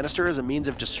 toxic canister as a means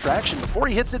of distraction before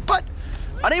he hits it, but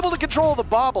unable to control the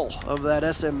bobble of that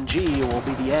SMG will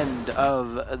be the end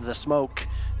of the smoke.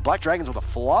 Black Dragons with a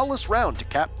flawless round to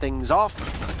cap things off.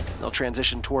 They'll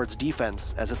transition towards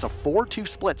defense as it's a 4-2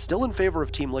 split, still in favor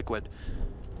of Team Liquid.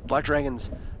 Black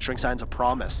Dragons showing signs of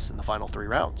promise in the final 3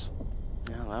 rounds.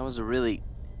 Yeah, that was a really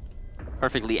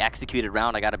perfectly executed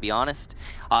round, I gotta be honest.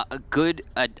 A good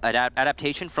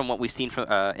adaptation from what we've seen from,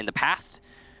 in the past.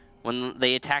 When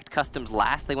they attacked Customs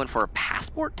last, they went for a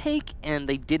passport take, and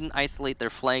they didn't isolate their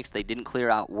flanks. They didn't clear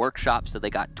out workshops, so they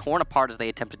got torn apart as they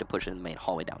attempted to push in the main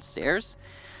hallway downstairs.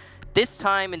 This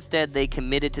time, instead, they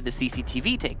committed to the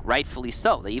CCTV take, rightfully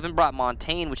so. They even brought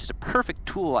Montaigne, which is a perfect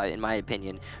tool, in my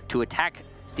opinion, to attack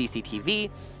CCTV.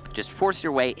 Just force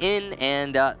your way in,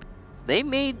 and they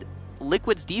made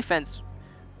Liquid's defense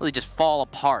really just fall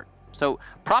apart. So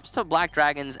props to Black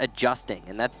Dragons adjusting,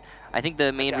 and that's, I think,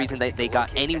 the main reason they got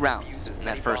any rounds in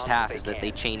that first half is that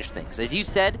they changed things. As you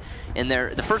said, in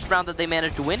the first round that they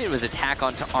managed to win, it was attack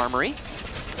onto Armory,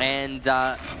 and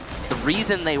the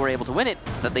reason they were able to win it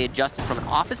is that they adjusted from an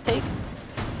Office take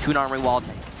to an Armory wall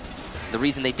take. The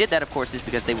reason they did that, of course, is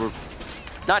because they were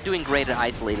not doing great at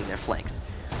isolating their flanks,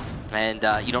 and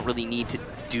you don't really need to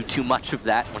do too much of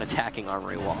that when attacking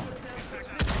Armory wall.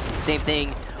 Same thing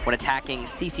when attacking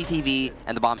CCTV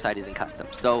and the bomb site is in custom.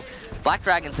 So Black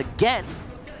Dragons, again,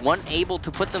 unable to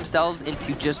put themselves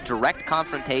into just direct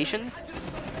confrontations,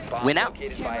 win out.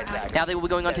 Now they will be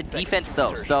going on to defense,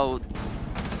 though, so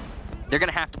they're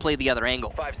going to have to play the other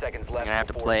angle. 5 seconds left. They're going to have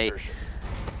to play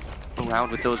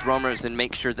around with those roamers and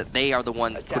make sure that they are the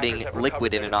ones putting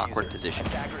Liquid in an awkward position.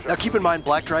 Now keep in mind,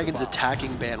 Black Dragon's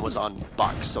attacking ban was on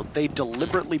Buck, so they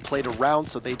deliberately played around,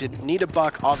 so they didn't need a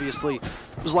Buck. Obviously,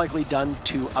 it was likely done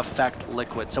to affect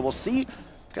Liquid. So we'll see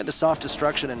kind of soft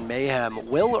destruction and mayhem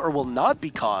will or will not be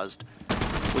caused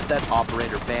with that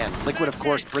operator ban. Liquid, of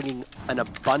course, bringing an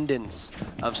abundance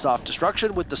of soft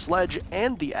destruction with the Sledge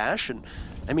and the Ash, and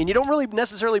I mean, you don't really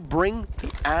necessarily bring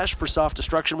the Ash for soft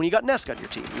destruction when you got Nesk on your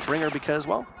team. You bring her because,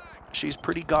 well, she's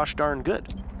pretty gosh darn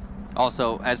good.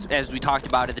 Also, as we talked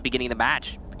about at the beginning of the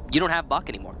match, you don't have Buck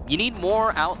anymore. You need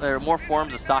more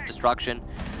forms of soft destruction,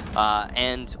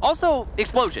 and also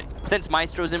explosion. Since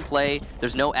Maestro's in play,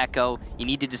 there's no echo. You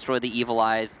need to destroy the Evil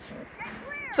Eyes,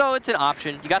 so it's an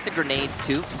option. You got the grenades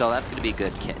too, so that's going to be a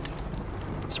good kit.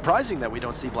 Surprising that we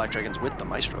don't see Black Dragons with the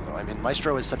Maestro, though. I mean,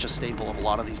 Maestro is such a staple of a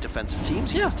lot of these defensive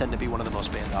teams. He does tend to be one of the most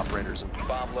banned operators.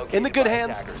 And in the good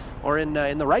hands, or in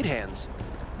the right hands,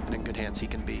 and in good hands, he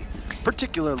can be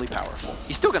particularly powerful.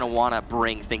 He's still going to want to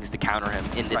bring things to counter him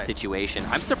in this situation.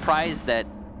 I'm surprised that,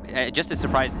 just as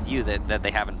surprised as you, that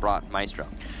they haven't brought Maestro.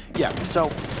 Yeah,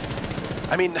 so,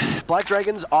 I mean, Black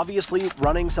Dragons obviously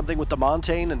running something with the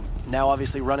Montaigne, and now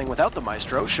obviously running without the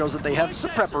Maestro, shows that they have some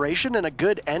preparation, and a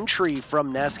good entry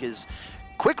from Nesk is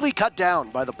quickly cut down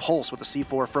by the Pulse with the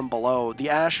C4 from below. The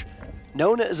Ash,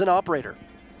 known as an operator,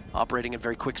 operating at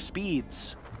very quick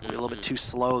speeds. A little bit too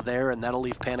slow there, and that'll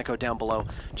leave Panico down below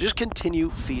to just continue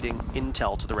feeding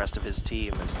intel to the rest of his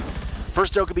team. As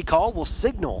first Dokkaebi call will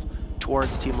signal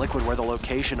towards Team Liquid where the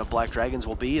location of Black Dragons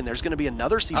will be, and there's going to be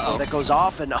another C4 that goes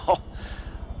off, and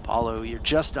Paulo, you're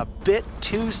just a bit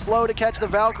too slow to catch the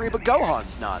Valkyrie, but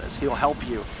Gohan's not, as he'll help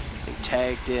you. Being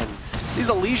tagged in. Sees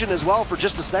the Legion as well for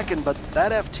just a second, but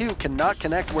that F2 cannot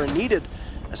connect where needed.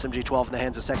 SMG-12 in the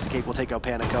hands of Sexy Cake will take out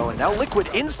Panico, and now Liquid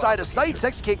inside of sight.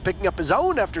 Sexy Cake picking up his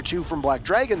own after 2 from Black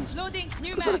Dragons.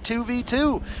 It's at a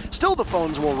 2v2. Still the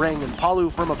phones will ring, and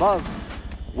Palu from above,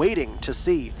 waiting to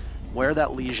see where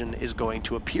that Legion is going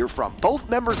to appear from. Both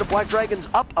members of Black Dragons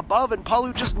up above, and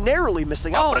Palu just narrowly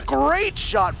missing out, but a great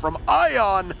shot from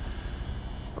Ion.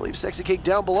 I'll leave Sexy Cake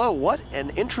down below. What an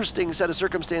interesting set of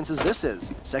circumstances this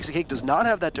is. Sexy Cake does not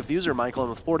have that diffuser, Michael, and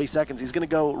with 40 seconds, he's going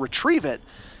to go retrieve it.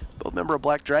 Both members of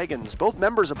Black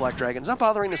Dragons, not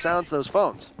bothering to silence those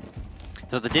phones.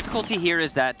 So the difficulty here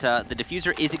is that the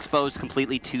diffuser is exposed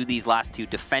completely to these last 2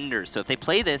 defenders. So if they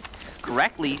play this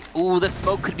correctly, ooh, the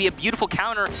smoke could be a beautiful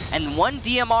counter. And 1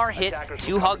 DMR hit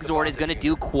to Hugzord is going to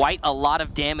do quite a lot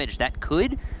of damage. That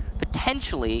could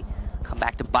potentially come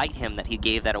back to bite him that he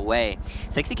gave that away.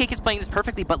 Sexy Cake is playing this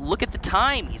perfectly, but look at the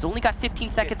time. He's only got 15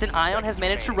 seconds, and Ion has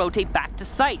managed to rotate back to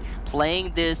site,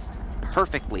 playing this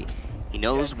perfectly. He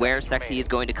knows where Sexy is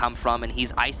going to come from, and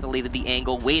he's isolated the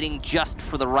angle, waiting just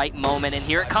for the right moment, and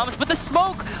here it comes. But the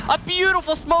smoke, a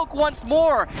beautiful smoke once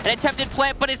more. An attempted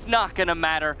plant, but it's not gonna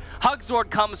matter. Hugzord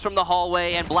comes from the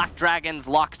hallway, and Black Dragons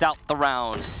locks out the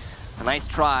round. A nice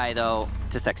try, though,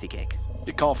 to Sexy Cake.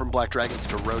 Good call from Black Dragons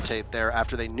to rotate there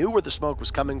after they knew where the smoke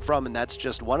was coming from, and that's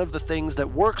just one of the things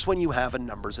that works when you have a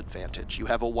numbers advantage. You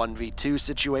have a 1v2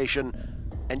 situation,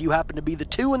 and you happen to be the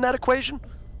 2 in that equation.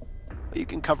 You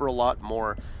can cover a lot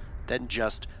more than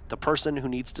just the person who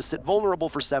needs to sit vulnerable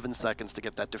for 7 seconds to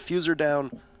get that diffuser down.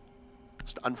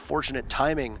 Just unfortunate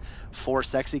timing for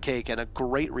Sexy Cake and a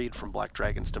great read from Black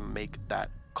Dragons to make that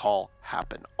call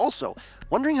happen. Also,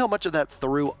 wondering how much of that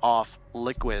threw off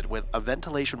Liquid with a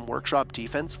ventilation workshop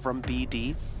defense from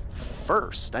BD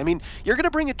first. I mean, you're going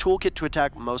to bring a toolkit to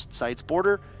attack most sites.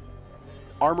 Border,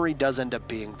 Armory does end up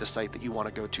being the site that you want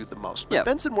to go to the most. But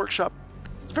Benson Workshop,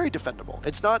 very defendable.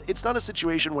 It's not a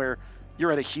situation where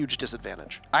you're at a huge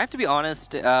disadvantage. I have to be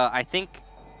honest, I think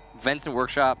Vincent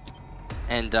Workshop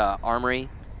and Armory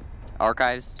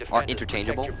Archives are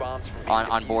interchangeable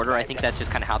on Border. I think that's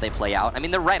just kind of how they play out. I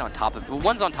mean, they're right on top of,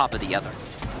 one's on top of the other,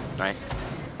 right?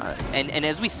 And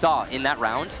as we saw in that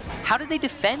round, how did they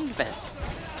defend Vents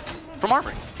from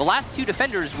Armory? The last 2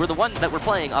 defenders were the ones that were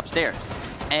playing upstairs.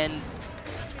 And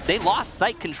they lost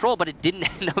site control, but it didn't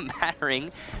end up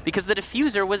mattering because the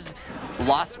diffuser was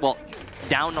lost, well,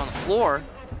 down on the floor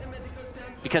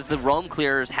because the roam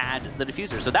clearers had the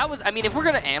diffuser. So that was, I mean, if we're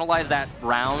going to analyze that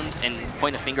round and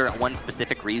point the finger at one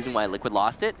specific reason why Liquid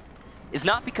lost it, it's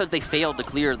not because they failed to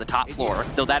clear the top floor,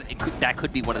 though that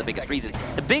could be one of the biggest reasons.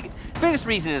 The biggest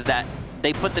reason is that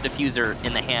they put the diffuser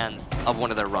in the hands of one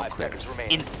of their roam clearers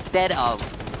instead of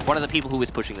one of the people who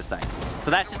was pushing the site. So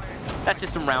that's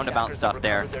just some roundabout stuff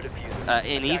there.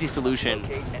 An easy solution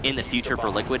in the future for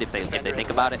Liquid if they think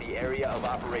about it.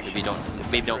 Maybe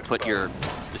don't put your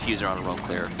diffuser on a roam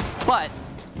clearer. But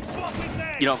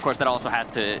you know, of course,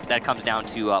 that comes down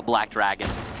to Black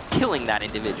Dragons killing that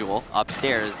individual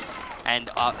upstairs and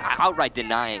outright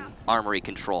denying Armory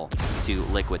control to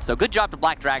Liquid. So good job to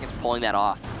Black Dragons for pulling that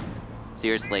off,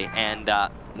 seriously, and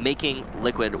making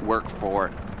Liquid work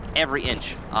for every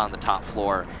inch on the top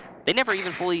floor. They never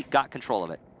even fully got control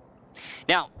of it.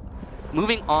 Now,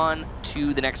 moving on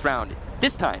to the next round.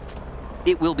 This time,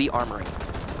 it will be Armory.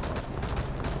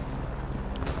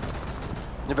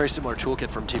 A very similar toolkit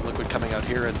from Team Liquid coming out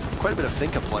here, and quite a bit of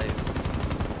Finka play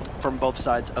from both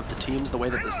sides of the teams. The way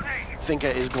that this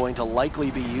Finka is going to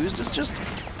likely be used is just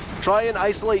try and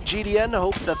isolate GDN,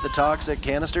 hope that the toxic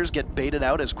canisters get baited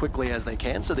out as quickly as they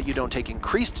can so that you don't take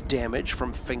increased damage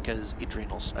from Finka's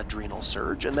adrenal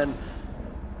surge, and then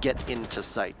get into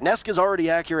sight. Nesk is already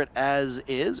accurate as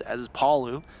is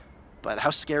Palu, but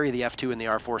how scary the F2 and the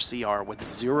R4C are with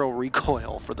 0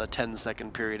 recoil for the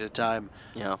 10-second period of time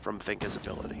from Finka's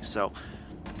ability. So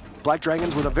Black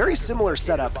Dragons with a very similar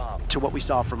setup to what we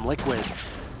saw from Liquid,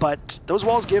 but those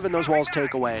walls give and those walls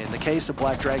take away. In the case of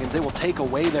Black Dragons, they will take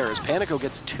away there as Panico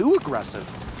gets too aggressive.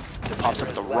 It pops up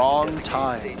at the wrong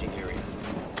time.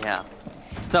 Yeah.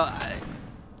 So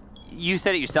you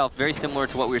said it yourself, very similar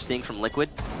to what we were seeing from Liquid.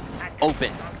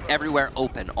 Open, everywhere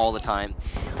open all the time.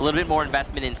 A little bit more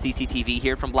investment in CCTV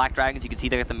here from Black Dragons. You can see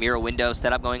they got the mirror window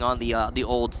setup going on, the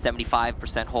old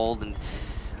 75% hold, and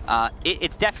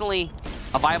it's definitely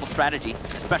a viable strategy,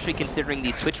 especially considering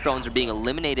these Twitch drones are being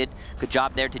eliminated. Good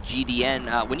job there to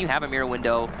GDN. When you have a mirror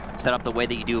window set up the way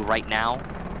that you do right now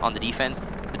on the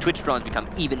defense, the Twitch drones become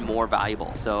even more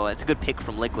valuable. So it's a good pick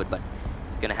from Liquid, but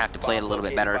he's going to have to play it a little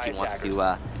bit better if he wants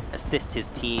to assist his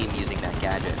team using that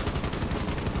gadget.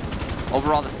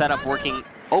 Overall, the setup working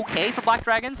okay for Black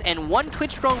Dragons, and one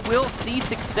Twitch drone will see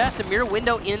success. A mirror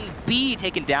window in B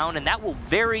taken down, and that will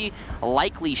very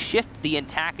likely shift the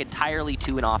attack entirely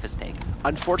to an office take.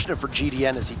 Unfortunate for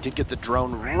GDN as he did get the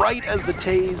drone right as the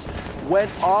Taze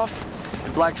went off,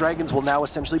 and Black Dragons will now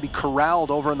essentially be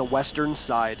corralled over on the western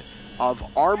side of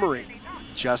Armory.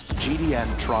 Just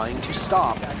GDN trying to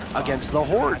stop against the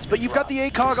Hordes. But you've got the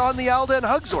ACOG on the Alda, and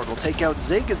Hugzord will take out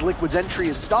Zig as Liquid's entry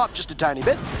is stopped just a tiny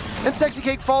bit. And Sexy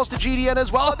Cake falls to GDN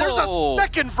as well. There's a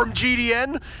second from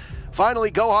GDN.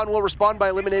 Finally, Gohan will respond by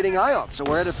eliminating Ion. So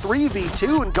we're at a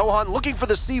 3v2, and Gohan looking for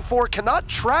the C4, cannot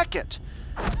track it.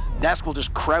 Nesk will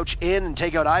just crouch in and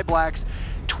take out iBlacks,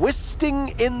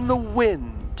 twisting in the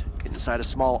wind inside a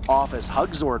small office.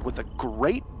 Hugzord with a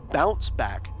great bounce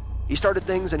back. He started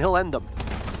things, and he'll end them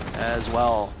as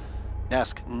well.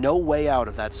 Nesk, no way out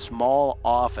of that small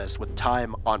office with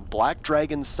time on Black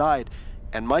Dragon's side.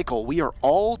 And Michael, we are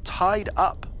all tied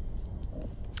up.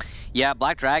 Yeah,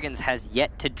 Black Dragons has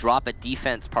yet to drop a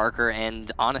defense, Parker, and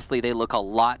honestly, they look a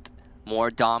lot more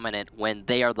dominant when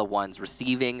they are the ones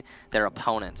receiving their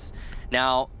opponents.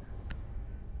 Now,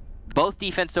 both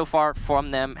defense so far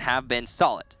from them have been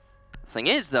solid. The thing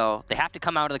is, though, they have to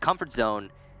come out of the comfort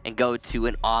zone and go to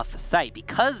an off site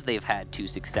because they've had 2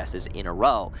 successes in a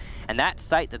row. And that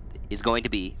site that is going to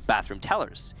be Bathroom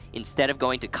Tellers. Instead of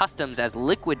going to customs as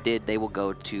Liquid did, they will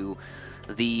go to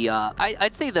the,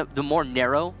 I'd say the more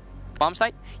narrow bomb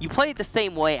site. You play it the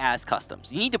same way as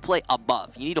customs. You need to play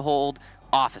above. You need to hold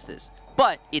offices.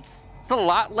 But it's a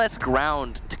lot less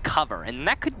ground to cover, and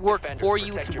that could work for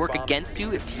you, it could work against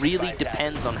you. It really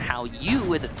depends on how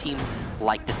you as a team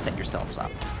like to set yourselves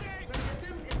up.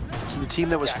 So the team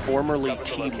that was formerly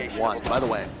Team 1, by the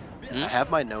way, I have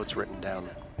my notes written down.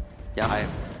 Yeah.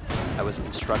 I was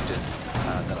instructed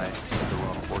that I said the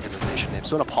wrong organization name.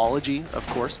 So an apology, of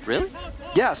course. Really?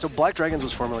 Yeah, so Black Dragons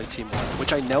was formerly Team 1,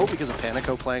 which I know because of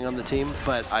Panico playing on the team,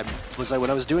 but when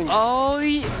I was doing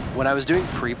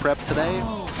pre-prep today,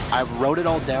 I wrote it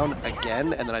all down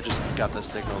again, and then I just got the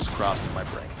signals crossed in my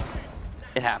brain.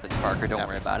 It happens, Parker. Don't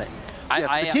worry about it.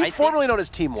 Yes, the team formerly known as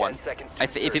Team 1.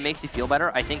 If it makes you feel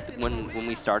better, I think when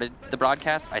we started the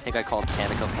broadcast, I think I called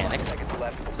Panico Panics.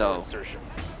 So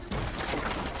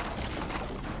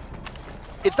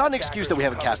it's not an excuse that we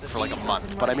haven't casted for like a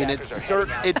month, but I mean, it is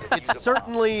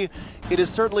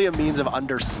certainly a means of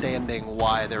understanding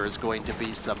why there is going to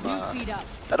be some, I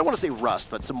don't want to say rust,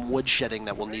 but some wood shedding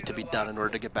that will need to be done in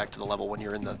order to get back to the level when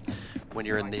you're in the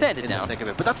thick of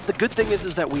it. But that's the good thing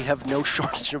is that we have no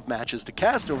shortage of matches to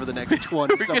cast over the next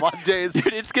 20 some odd days.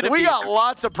 Dude, it's gonna we got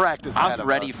lots of practice ahead of us. I'm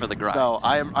ready for the grind. So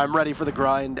I'm ready for the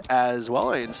grind as well.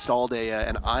 I installed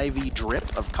an IV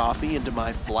drip of coffee into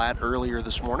my flat earlier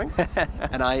this morning,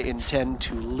 and I intend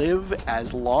to live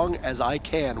as long as I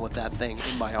can with that thing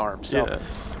in my arm. So yeah.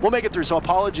 We'll make it through. So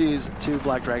apologies to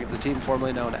Black Dragons, the team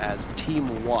formerly known as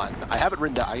Team 1. I have it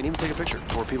written down. I can even take a picture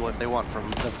for people if they want from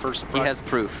the first. He has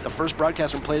proof. The first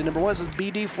broadcast from Play to #1 says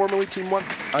BD, formerly Team 1.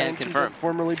 Can confirm.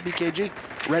 Formerly BKG.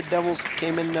 Red Devils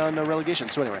came in on relegation.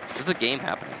 So anyway. There's a game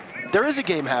happening. There is a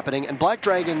game happening, and Black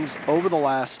Dragons, over the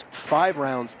last 5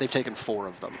 rounds, they've taken 4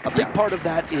 of them. A big part of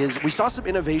that is we saw some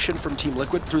innovation from Team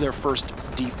Liquid through their first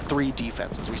 3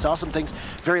 defenses. We saw some things,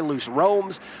 very loose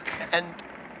roams, and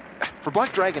for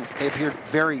Black Dragons, they appeared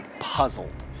very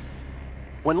puzzled.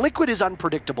 When Liquid is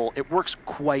unpredictable, it works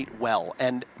quite well,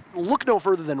 and look no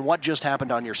further than what just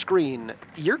happened on your screen.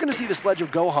 You're going to see the Sledge of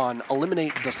Gohan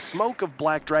eliminate the smoke of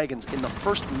Black Dragons in the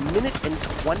first minute and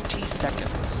 20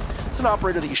 seconds. It's an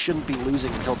operator that you shouldn't be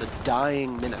losing until the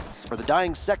dying minutes, or the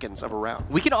dying seconds of a round.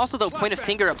 We can also, though, point a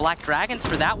finger at Black Dragons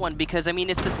for that one, because, I mean,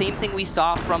 it's the same thing we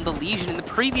saw from the Legion in the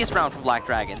previous round from Black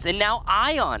Dragons. And now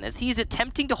Ion, as he's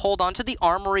attempting to hold on to the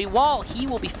armory wall, he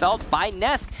will be felled by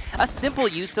Nesk. A simple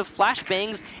use of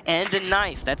flashbangs and a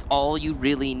knife. That's all you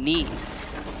really need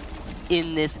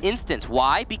in this instance.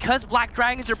 Why? Because Black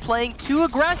Dragons are playing too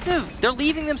aggressive. They're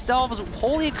leaving themselves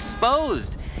wholly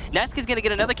exposed. Nesk is going to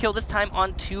get another kill, this time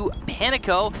onto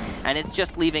Panico, and it's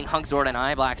just leaving Hunkzord and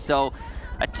iBlack. So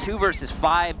a 2 versus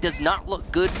 5 does not look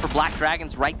good for Black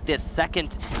Dragons right this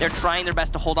second. They're trying their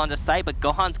best to hold on to site, but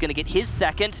Gohan's going to get his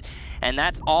second, and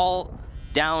that's all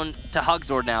down to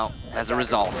Hunkzord now as a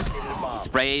result. He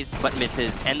sprays but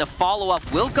misses, and the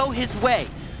follow-up will go his way.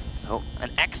 So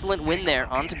an excellent win there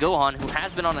onto Gohan, who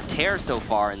has been on a tear so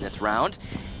far in this round.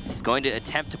 He's going to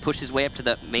attempt to push his way up to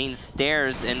the main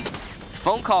stairs, and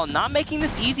phone call not making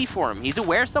this easy for him. He's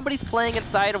aware somebody's playing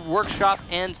inside of workshop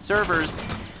and servers,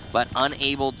 but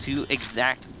unable to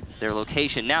exact their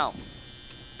location. Now,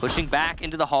 pushing back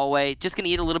into the hallway, just gonna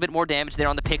eat a little bit more damage there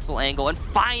on the pixel angle, and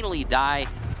finally die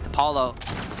to Paulo.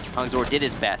 Hunkzord did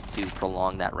his best to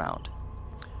prolong that round.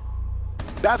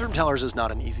 Bathroom Tellers is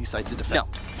not an easy site to defend. No.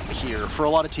 Here, for a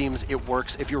lot of teams, it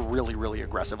works if you're really, really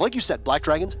aggressive. Like you said, Black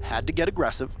Dragons had to get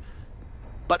aggressive.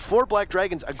 But for Black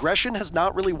Dragons, aggression has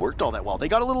not really worked all that well. They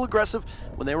got a little aggressive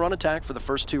when they were on attack for the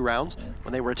first 2 rounds,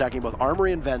 when they were attacking both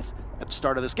Armory and Vents at the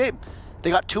start of this game. They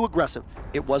got too aggressive.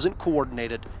 It wasn't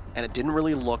coordinated, and it didn't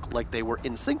really look like they were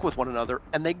in sync with one another,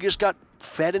 and they just got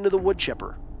fed into the wood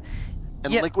chipper.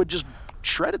 And Liquid just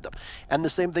shredded them. And the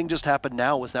same thing just happened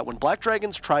now, was that when Black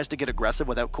Dragons tries to get aggressive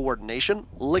without coordination,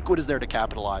 Liquid is there to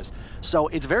capitalize. So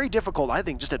it's very difficult, I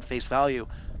think, just at face value,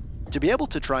 to be able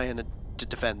to try and to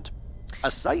defend a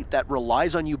site that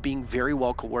relies on you being very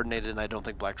well coordinated, and I don't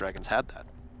think Black Dragons had that.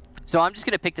 So I'm just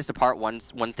going to pick this apart one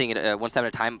step at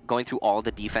a time, going through all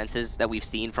the defenses that we've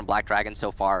seen from Black Dragons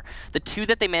so far. The 2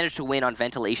 that they managed to win on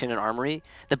Ventilation and Armory,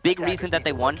 the big reason that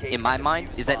they won, in my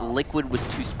mind, is that Liquid was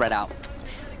too spread out.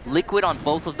 Liquid on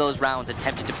both of those rounds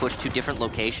attempted to push to different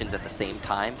locations at the same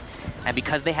time, and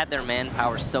because they had their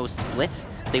manpower so split,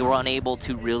 they were unable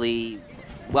to really,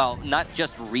 well, not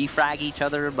just refrag each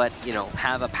other, but, you know,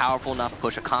 have a powerful enough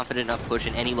push, a confident enough push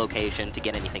in any location to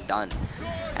get anything done.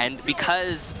 And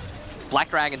because Black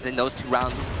Dragons in those 2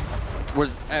 rounds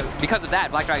was, because of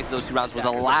that, Black Dragons in those 2 rounds was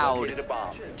allowed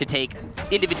to take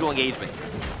individual engagements.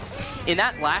 In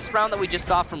that last round that we just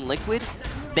saw from Liquid,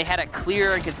 they had a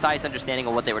clear and concise understanding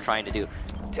of what they were trying to do.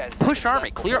 Push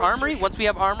Armory, clear Armory. Once we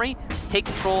have Armory, take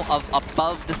control of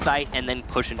above the site and then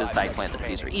push into the site, plant the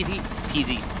diffuser. Easy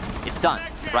peasy, it's done,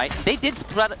 right? They did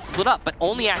split up, but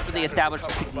only after they established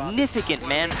a significant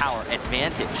manpower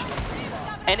advantage.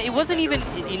 And it wasn't even,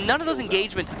 none of those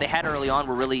engagements that they had early on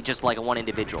were really just like a one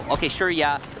individual. Okay, sure,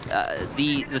 yeah,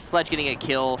 the Sledge getting a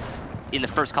kill in the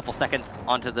first couple seconds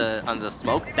onto the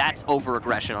smoke, that's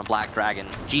over-aggression on Black Dragon,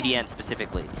 GDN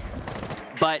specifically.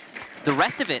 But the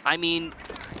rest of it, I mean,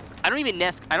 I don't even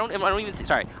think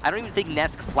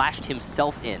Nesk flashed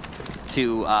himself in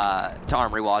to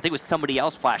Armory Wall. I think it was somebody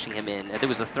else flashing him in. I think it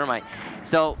was a Thermite.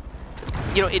 So,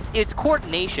 you know, it's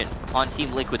coordination on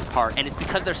Team Liquid's part, and it's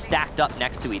because they're stacked up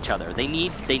next to each other. They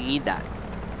need that.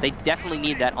 They definitely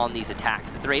need that on these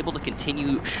attacks. If they're able to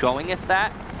continue showing us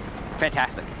that,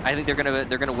 fantastic. I think they're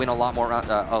gonna win a lot more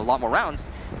rounds.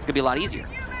 It's gonna be a lot easier.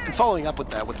 And following up with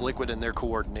that, with Liquid and their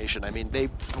coordination, I mean, they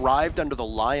thrived under the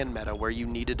Lion meta where you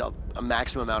needed a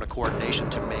maximum amount of coordination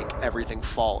to make everything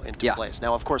fall into place.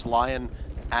 Now, of course, Lion,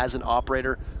 as an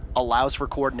operator, allows for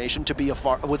coordination to be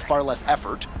with far less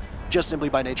effort, just simply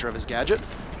by nature of his gadget.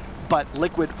 But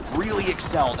Liquid really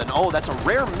excelled, and oh, that's a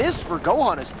rare miss for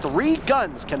Gohan, as 3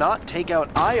 guns cannot take out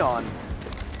Ion.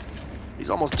 He's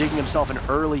almost digging himself an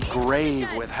early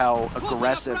grave with how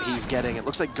aggressive he's getting. It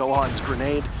looks like Gohan's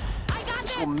grenade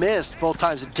will miss both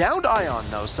times. Downed Ion,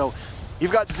 though, so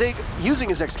you've got Zig using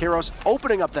his X-Karos,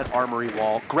 opening up that Armory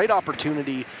Wall. Great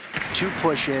opportunity to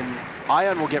push in.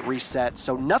 Ion will get reset,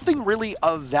 so nothing really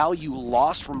of value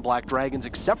lost from Black Dragons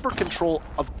except for control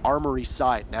of Armory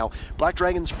side. Now, Black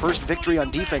Dragons' first victory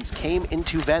on defense came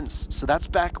into Vents, so that's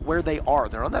back where they are.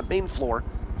 They're on that main floor.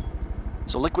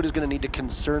 So Liquid is going to need to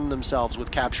concern themselves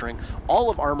with capturing all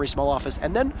of Armory Small Office,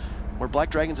 and then where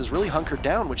Black Dragons is really hunkered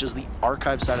down, which is the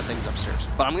archive side of things upstairs.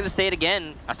 But I'm going to say it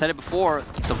again. I said it before.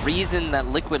 The reason that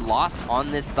Liquid lost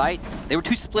on this site, they were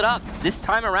too split up. This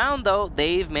time around, though,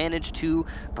 they've managed to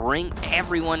bring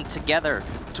everyone together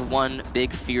to one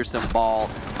big fearsome ball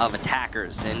of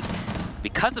attackers. And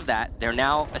because of that, they're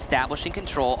now establishing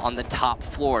control on the top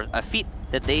floor, a feat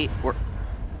that they were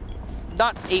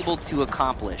not able to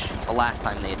accomplish the last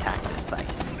time they attacked this site.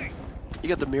 You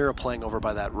got the Mira playing over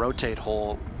by that rotate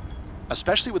hole.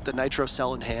 Especially with the Nitro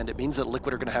Cell in hand, it means that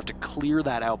Liquid are going to have to clear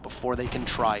that out before they can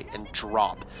try and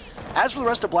drop. As for the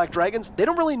rest of Black Dragons, they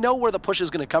don't really know where the push is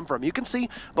going to come from. You can see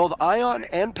both Ion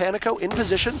and Panico in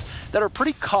positions that are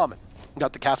pretty common. You've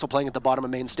got the Castle playing at the bottom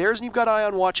of main stairs, and you've got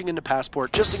Ion watching into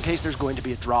Passport just in case there's going to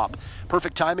be a drop.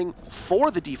 Perfect timing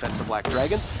for the defense of Black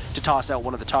Dragons to toss out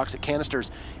one of the toxic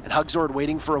canisters, and Hugzord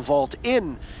waiting for a vault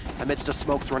in amidst a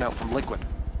smoke thrown out from Liquid.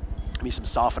 Be some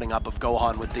softening up of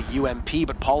Gohan with the UMP,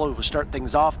 but Paulo will start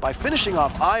things off by finishing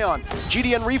off Ion.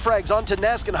 GDN refrags onto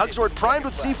Nesk, and Hugzord primed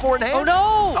with C4 in hand. Oh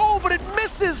no! Oh, but it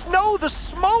misses! No, the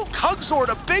smoke! Hugzord,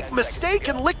 a big mistake,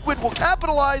 and Liquid will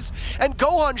capitalize, and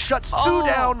Gohan shuts 2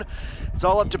 down. It's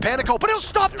all up to Panico, but he'll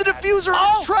stop the diffuser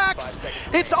in his tracks!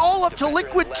 It's all up to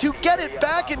Liquid to get it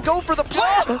back and go for the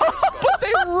plant, but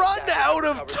they run out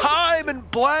of time, and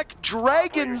Black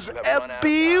Dragons, a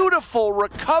beautiful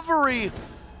recovery.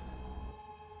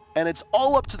 And it's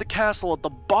all up to the Castle at the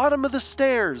bottom of the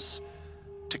stairs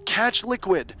to catch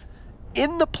Liquid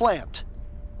in the plant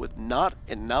with not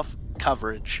enough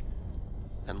coverage.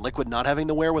 And Liquid not having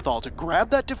the wherewithal to grab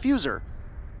that diffuser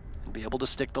and be able to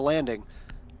stick the landing.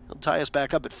 He'll tie us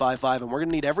back up at 5-5, and we're going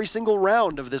to need every single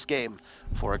round of this game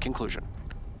for a conclusion.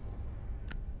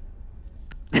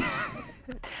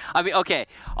 I mean, okay,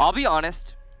 I'll be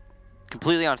honest,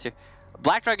 completely honest here.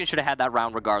 Black Dragon should have had that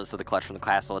round regardless of the clutch from the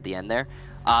Castle at the end there.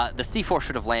 The C4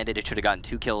 should have landed. It should have gotten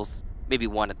 2 kills, maybe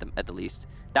 1 at the least.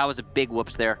 That was a big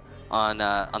whoops there on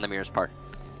the Mirror's part.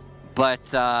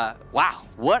 But wow,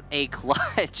 what a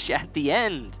clutch at the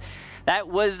end. That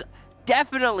was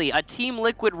definitely a Team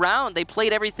Liquid round. They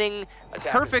played everything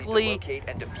perfectly,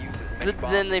 but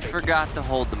then they forgot to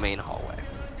hold the main hallway.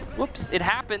 Whoops, it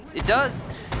happens, it does.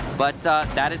 But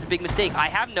that is a big mistake. I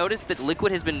have noticed that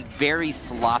Liquid has been very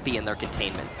sloppy in their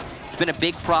containment. It's been a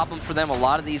big problem for them a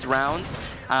lot of these rounds,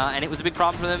 and it was a big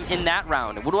problem for them in that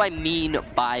round. What do I mean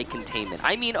by containment?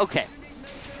 I mean, okay,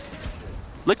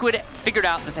 Liquid figured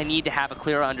out that they need to have a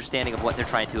clearer understanding of what they're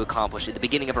trying to accomplish at the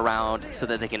beginning of a round so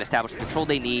that they can establish the control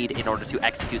they need in order to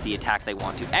execute the attack they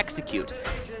want to execute.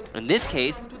 In this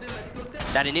case,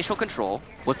 that initial control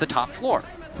was the top floor.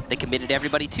 They committed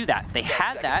everybody to that. They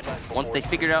had that once they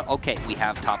figured out, okay, we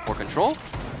have top floor control.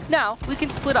 Now we can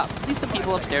split up. Leave some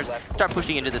people upstairs, start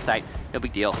pushing into the site. No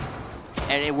big deal.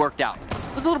 And it worked out.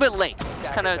 It was a little bit late.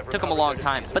 Just kind of took them a long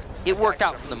time, but it worked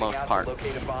out for the most part.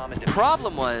 The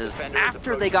problem was,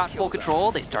 after they got full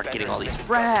control, they started getting all these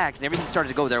frags, and everything started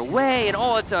to go their way, and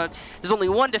oh, there's only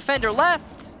one defender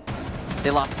left. They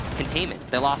lost containment.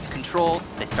 They lost control.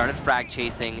 They started frag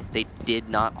chasing. They did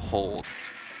not hold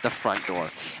the front door.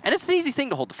 And it's an easy thing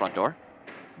to hold the front door.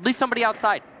 Leave somebody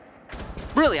outside.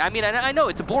 Really, I mean, I know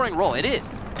it's a boring role. It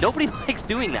is. Nobody likes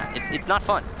doing that. It's not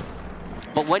fun.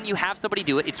 But when you have somebody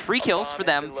do it, it's free kills for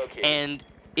them, and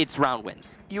it's round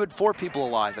wins. You had 4 people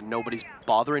alive, and nobody's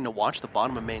bothering to watch the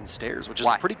bottom of main stairs, which is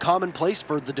Why? a pretty common place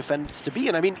for the defense to be.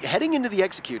 And I mean, heading into the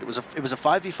execute, it was a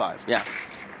 5v5. Yeah.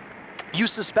 You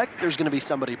suspect there's going to be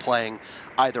somebody playing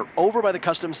either over by the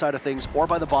custom side of things or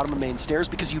by the bottom of main stairs,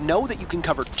 because you know that you can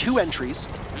cover 2 entries.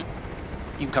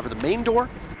 You can cover the main door,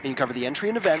 and you cover the entry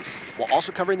and events, while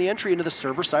also covering the entry into the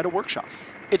server side of Workshop.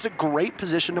 It's a great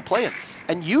position to play in.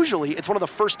 And usually, it's one of the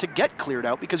first to get cleared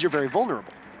out because you're very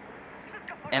vulnerable.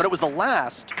 But it was the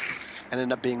last, and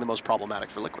ended up being the most problematic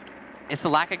for Liquid. It's the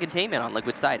lack of containment on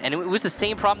Liquid's side. And it was the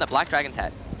same problem that Black Dragons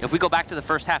had. If we go back to the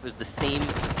first half, it was the same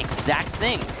exact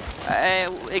thing.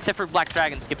 Except for Black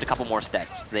Dragons skipped a couple more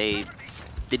steps. They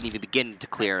didn't even begin to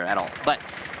clear at all. But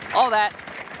all that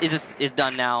is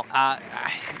done now.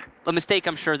 A mistake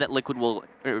I'm sure that Liquid will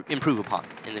improve upon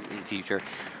in the future.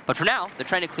 But for now, they're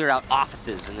trying to clear out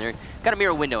offices, and they've got a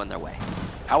mirror window in their way.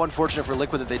 How unfortunate for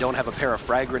Liquid that they don't have a pair of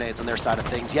frag grenades on their side of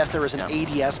things. Yes, there is an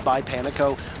ADS by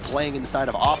Panico playing inside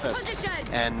of Office.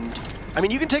 And, I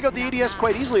mean, you can take out the ADS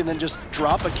quite easily and then just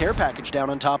drop a care package down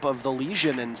on top of the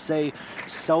Legion and say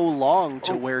so long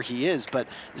to where he is. But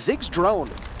Zig's drone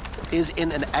is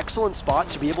in an excellent spot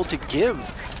to be able to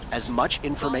give as much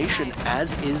information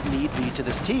as is need be to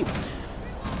this team.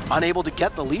 Unable to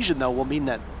get the Legion, though, will mean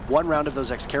that one round of those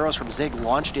X-Caros from Zig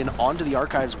launched in onto the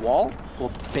Archives wall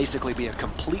will basically be a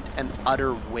complete and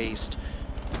utter waste.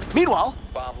 Meanwhile,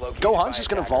 Gohan's just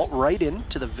going to vault right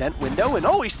into the vent window, and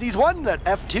oh, he sees one! That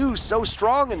F2 so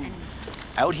strong, and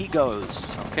out he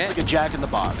goes. Okay. Like a jack in the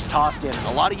box, tossed in.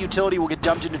 A lot of utility will get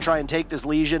dumped in to try and take this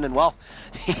Legion, and well,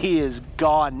 he is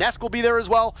gone. Nesk will be there as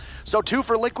well. So 2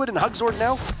 for Liquid, and Hugzord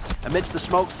now, amidst the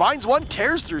smoke, finds one,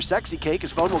 tears through Sexy Cake.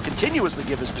 His phone will continuously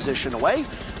give his position away.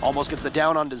 Almost gets the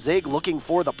down onto Zig, looking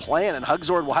for the plan, and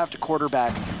Hugzord will have to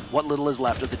quarterback what little is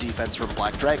left of the defense from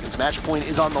Black Dragons. Match point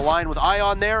is on the line with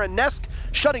Ion there, and Nesk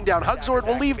shutting down Hugzord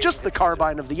will leave just the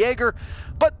carbine of the Jaeger.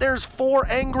 But there's 4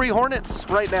 angry Hornets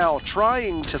right now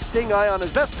trying to sting Ion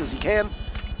as best as he can.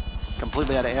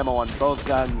 Completely out of ammo on both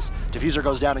guns. Diffuser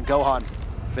goes down and Gohan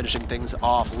finishing things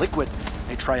off. Liquid,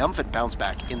 a triumphant bounce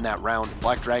back in that round.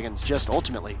 Black Dragons just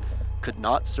ultimately could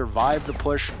not survive the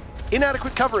push.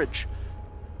 Inadequate coverage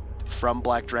from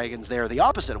Black Dragons there. The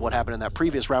opposite of what happened in that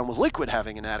previous round with Liquid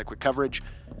having inadequate coverage.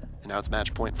 And now it's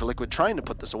match point for Liquid trying to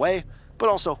put this away, but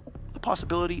also the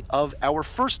possibility of our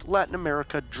first Latin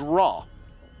America draw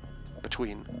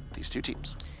between these 2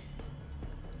 teams.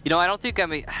 You know, I don't think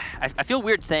I feel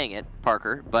weird saying it,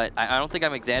 Parker, but I don't think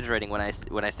I'm exaggerating when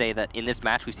I say that in this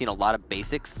match we've seen a lot of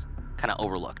basics kind of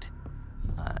overlooked.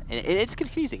 And it's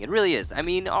confusing. It really is. I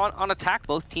mean, on attack,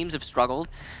 both teams have struggled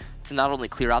to not only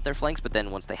clear out their flanks, but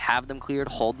then once they have them cleared,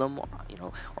 hold them, you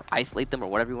know, or isolate them, or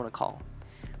whatever you want to call.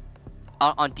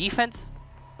 On defense,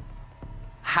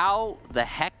 how the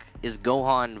heck is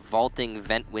Gohan vaulting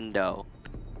vent window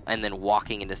and then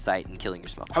walking into sight and killing your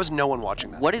smoke? How is no one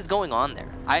watching that? What is going on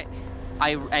there? I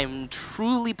am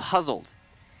truly puzzled,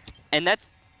 and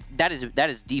that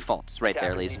is defaults right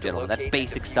there, ladies and gentlemen. That's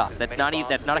basic stuff. That's not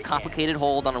a complicated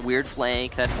hold on a weird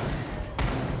flank. That's,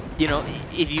 you know,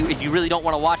 if you really don't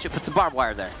want to watch it, put some barbed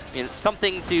wire there. You know,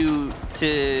 something to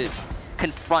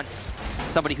confront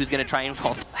somebody who's going to try and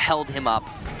held him up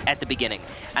at the beginning.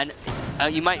 And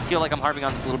you might feel like I'm harping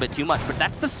on this a little bit too much, but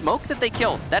that's the smoke that they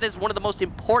killed. That is one of the most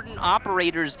important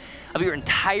operators of your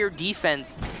entire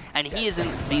defense, and he is in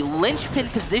the linchpin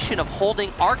position of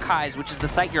holding Archives, which is the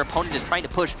site your opponent is trying to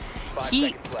push.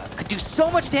 He could do so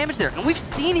much damage there, and we've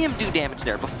seen him do damage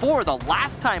there before. The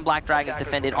last time Black Dragons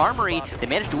defended Armory, they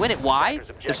managed to win it. Why?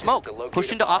 Their smoke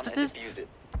pushed into offices,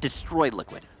 destroyed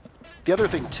Liquid. The other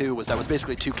thing, too, was that was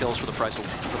basically 2 kills for the price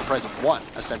of 1,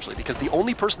 essentially, because the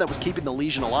only person that was keeping the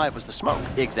Legion alive was the smoke.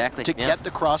 Exactly. To get the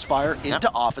crossfire into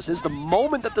offices, the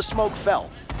moment that the smoke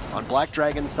fell, on Black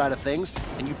Dragon's side of things,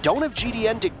 and you don't have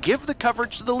GDN to give the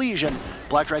coverage to the Legion,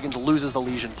 Black Dragons loses the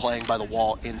Legion playing by the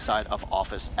wall inside of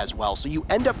Office as well. So you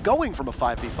end up going from a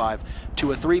 5v5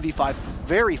 to a 3v5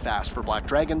 very fast for Black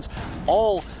Dragons,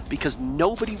 all because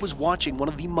nobody was watching one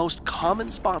of the most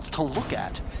common spots to look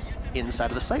at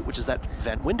inside of the site, which is that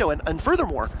vent window. And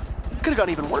furthermore, it could have gone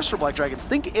even worse for Black Dragons.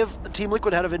 Think if Team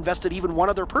Liquid had have invested even one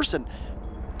other person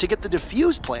to get the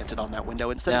defuse planted on that window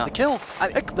instead of the kill.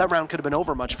 That round could have been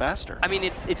over much faster. I mean,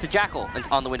 it's a Jackal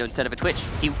on the window instead of a Twitch.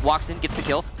 He walks in, gets the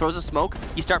kill, throws a smoke,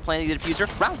 you start planting the diffuser,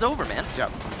 round's over, man. Yeah.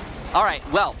 All right,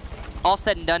 well, all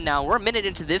said and done now. We're a minute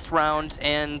into this round,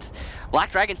 and Black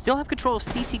Dragons still have control of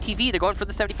CCTV. They're going for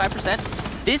the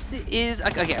 75%. This is,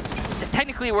 again,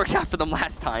 technically it worked out for them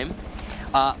last time,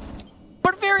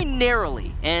 but very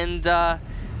narrowly. And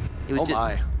it was oh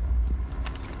my.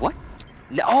 What?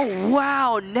 Oh,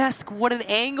 wow, Nesk, what an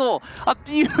angle. A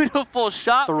beautiful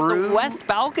shot from the west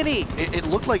balcony. It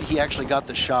looked like he actually got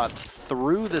the shot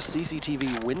through the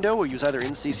CCTV window, or he was either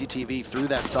in CCTV through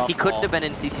that soft He couldn't wall. have been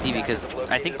in CCTV because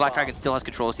I think Black Dragon still has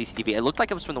control of CCTV. It looked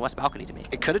like it was from the west balcony to me.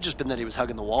 It could have just been that he was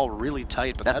hugging the wall really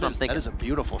tight, but that is a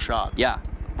beautiful shot. Yeah.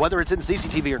 Whether it's in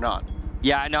CCTV or not.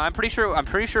 Yeah, no, I'm pretty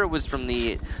sure it was from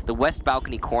the west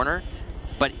balcony corner.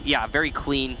 But yeah, very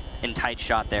clean and tight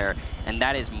shot there. And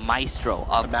that is Maestro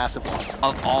of a massive loss.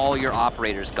 Of all your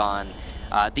operators gone.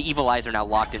 The Evil Eyes are now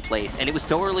locked in place. And it was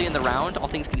so early in the round, all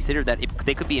things considered, that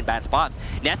they could be in bad spots.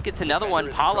 Nesk gets another one,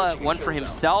 Pala one for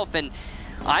himself, and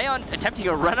Ion attempting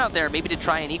a run out there maybe to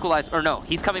try and equalize, or no,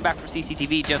 he's coming back from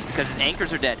CCTV just because his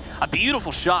anchors are dead. A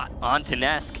beautiful shot onto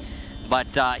Nesk, but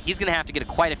he's going to have to get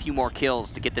quite a few more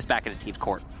kills to get this back in his team's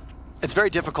court. It's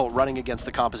very difficult running against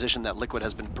the composition that Liquid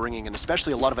has been bringing, and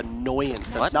especially a lot of annoyance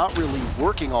that's not really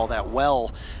working all that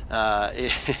well.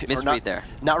 Misread there.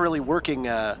 Not really working,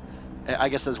 I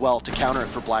guess, as well to counter it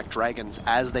for Black Dragons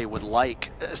as they would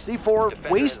like.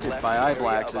 C4 wasted by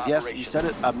iBlacks, as yes, you said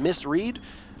it, a misread.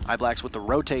 iBlacks with the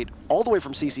rotate all the way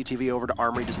from CCTV over to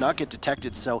Armory does not get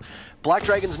detected, so Black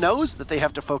Dragons knows that they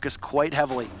have to focus quite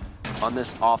heavily on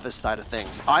this Office side of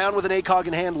things. Ion with an ACOG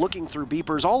in hand, looking through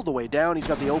beepers all the way down. He's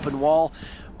got the open wall,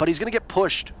 but he's going to get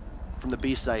pushed from the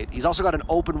B site. He's also got an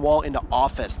open wall into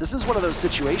Office. This is one of those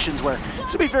situations where it's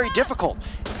going to be very difficult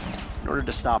in order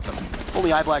to stop them.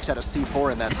 Only iBlacks had a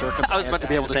C4 in that circumstance. I was about to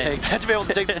be able to take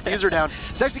the diffuser down.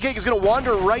 Sexy Cake is going to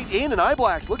wander right in, and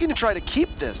iBlacks looking to try to keep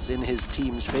this in his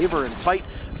team's favor and fight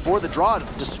for the draw,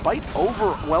 despite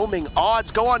overwhelming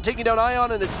odds. Go on taking down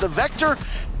Ion, and it's the Vector,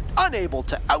 unable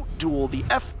to outduel the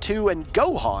F2 and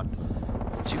Gohan.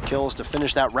 2 kills to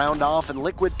finish that round off, and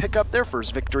Liquid pick up their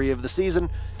first victory of the season.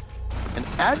 An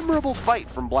admirable fight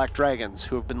from Black Dragons,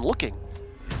 who have been looking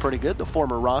pretty good. The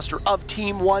former roster of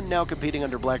Team 1 now competing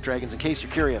under Black Dragons, in case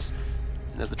you're curious.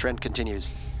 And as the trend continues,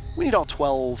 we need all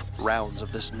 12 rounds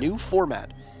of this new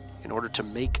format in order to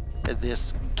make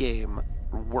this game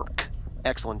work.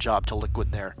 Excellent job to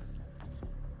Liquid there.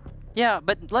 Yeah,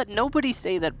 but let nobody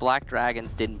say that Black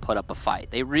Dragons didn't put up a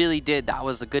fight. They really did. That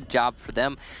was a good job for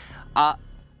them.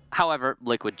 However,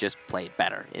 Liquid just played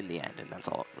better in the end, and that's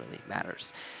all that really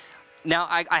matters. Now,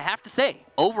 I have to say,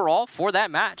 overall, for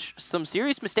that match, some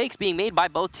serious mistakes being made by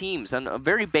both teams, and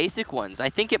very basic ones. I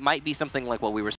think it might be something like what we were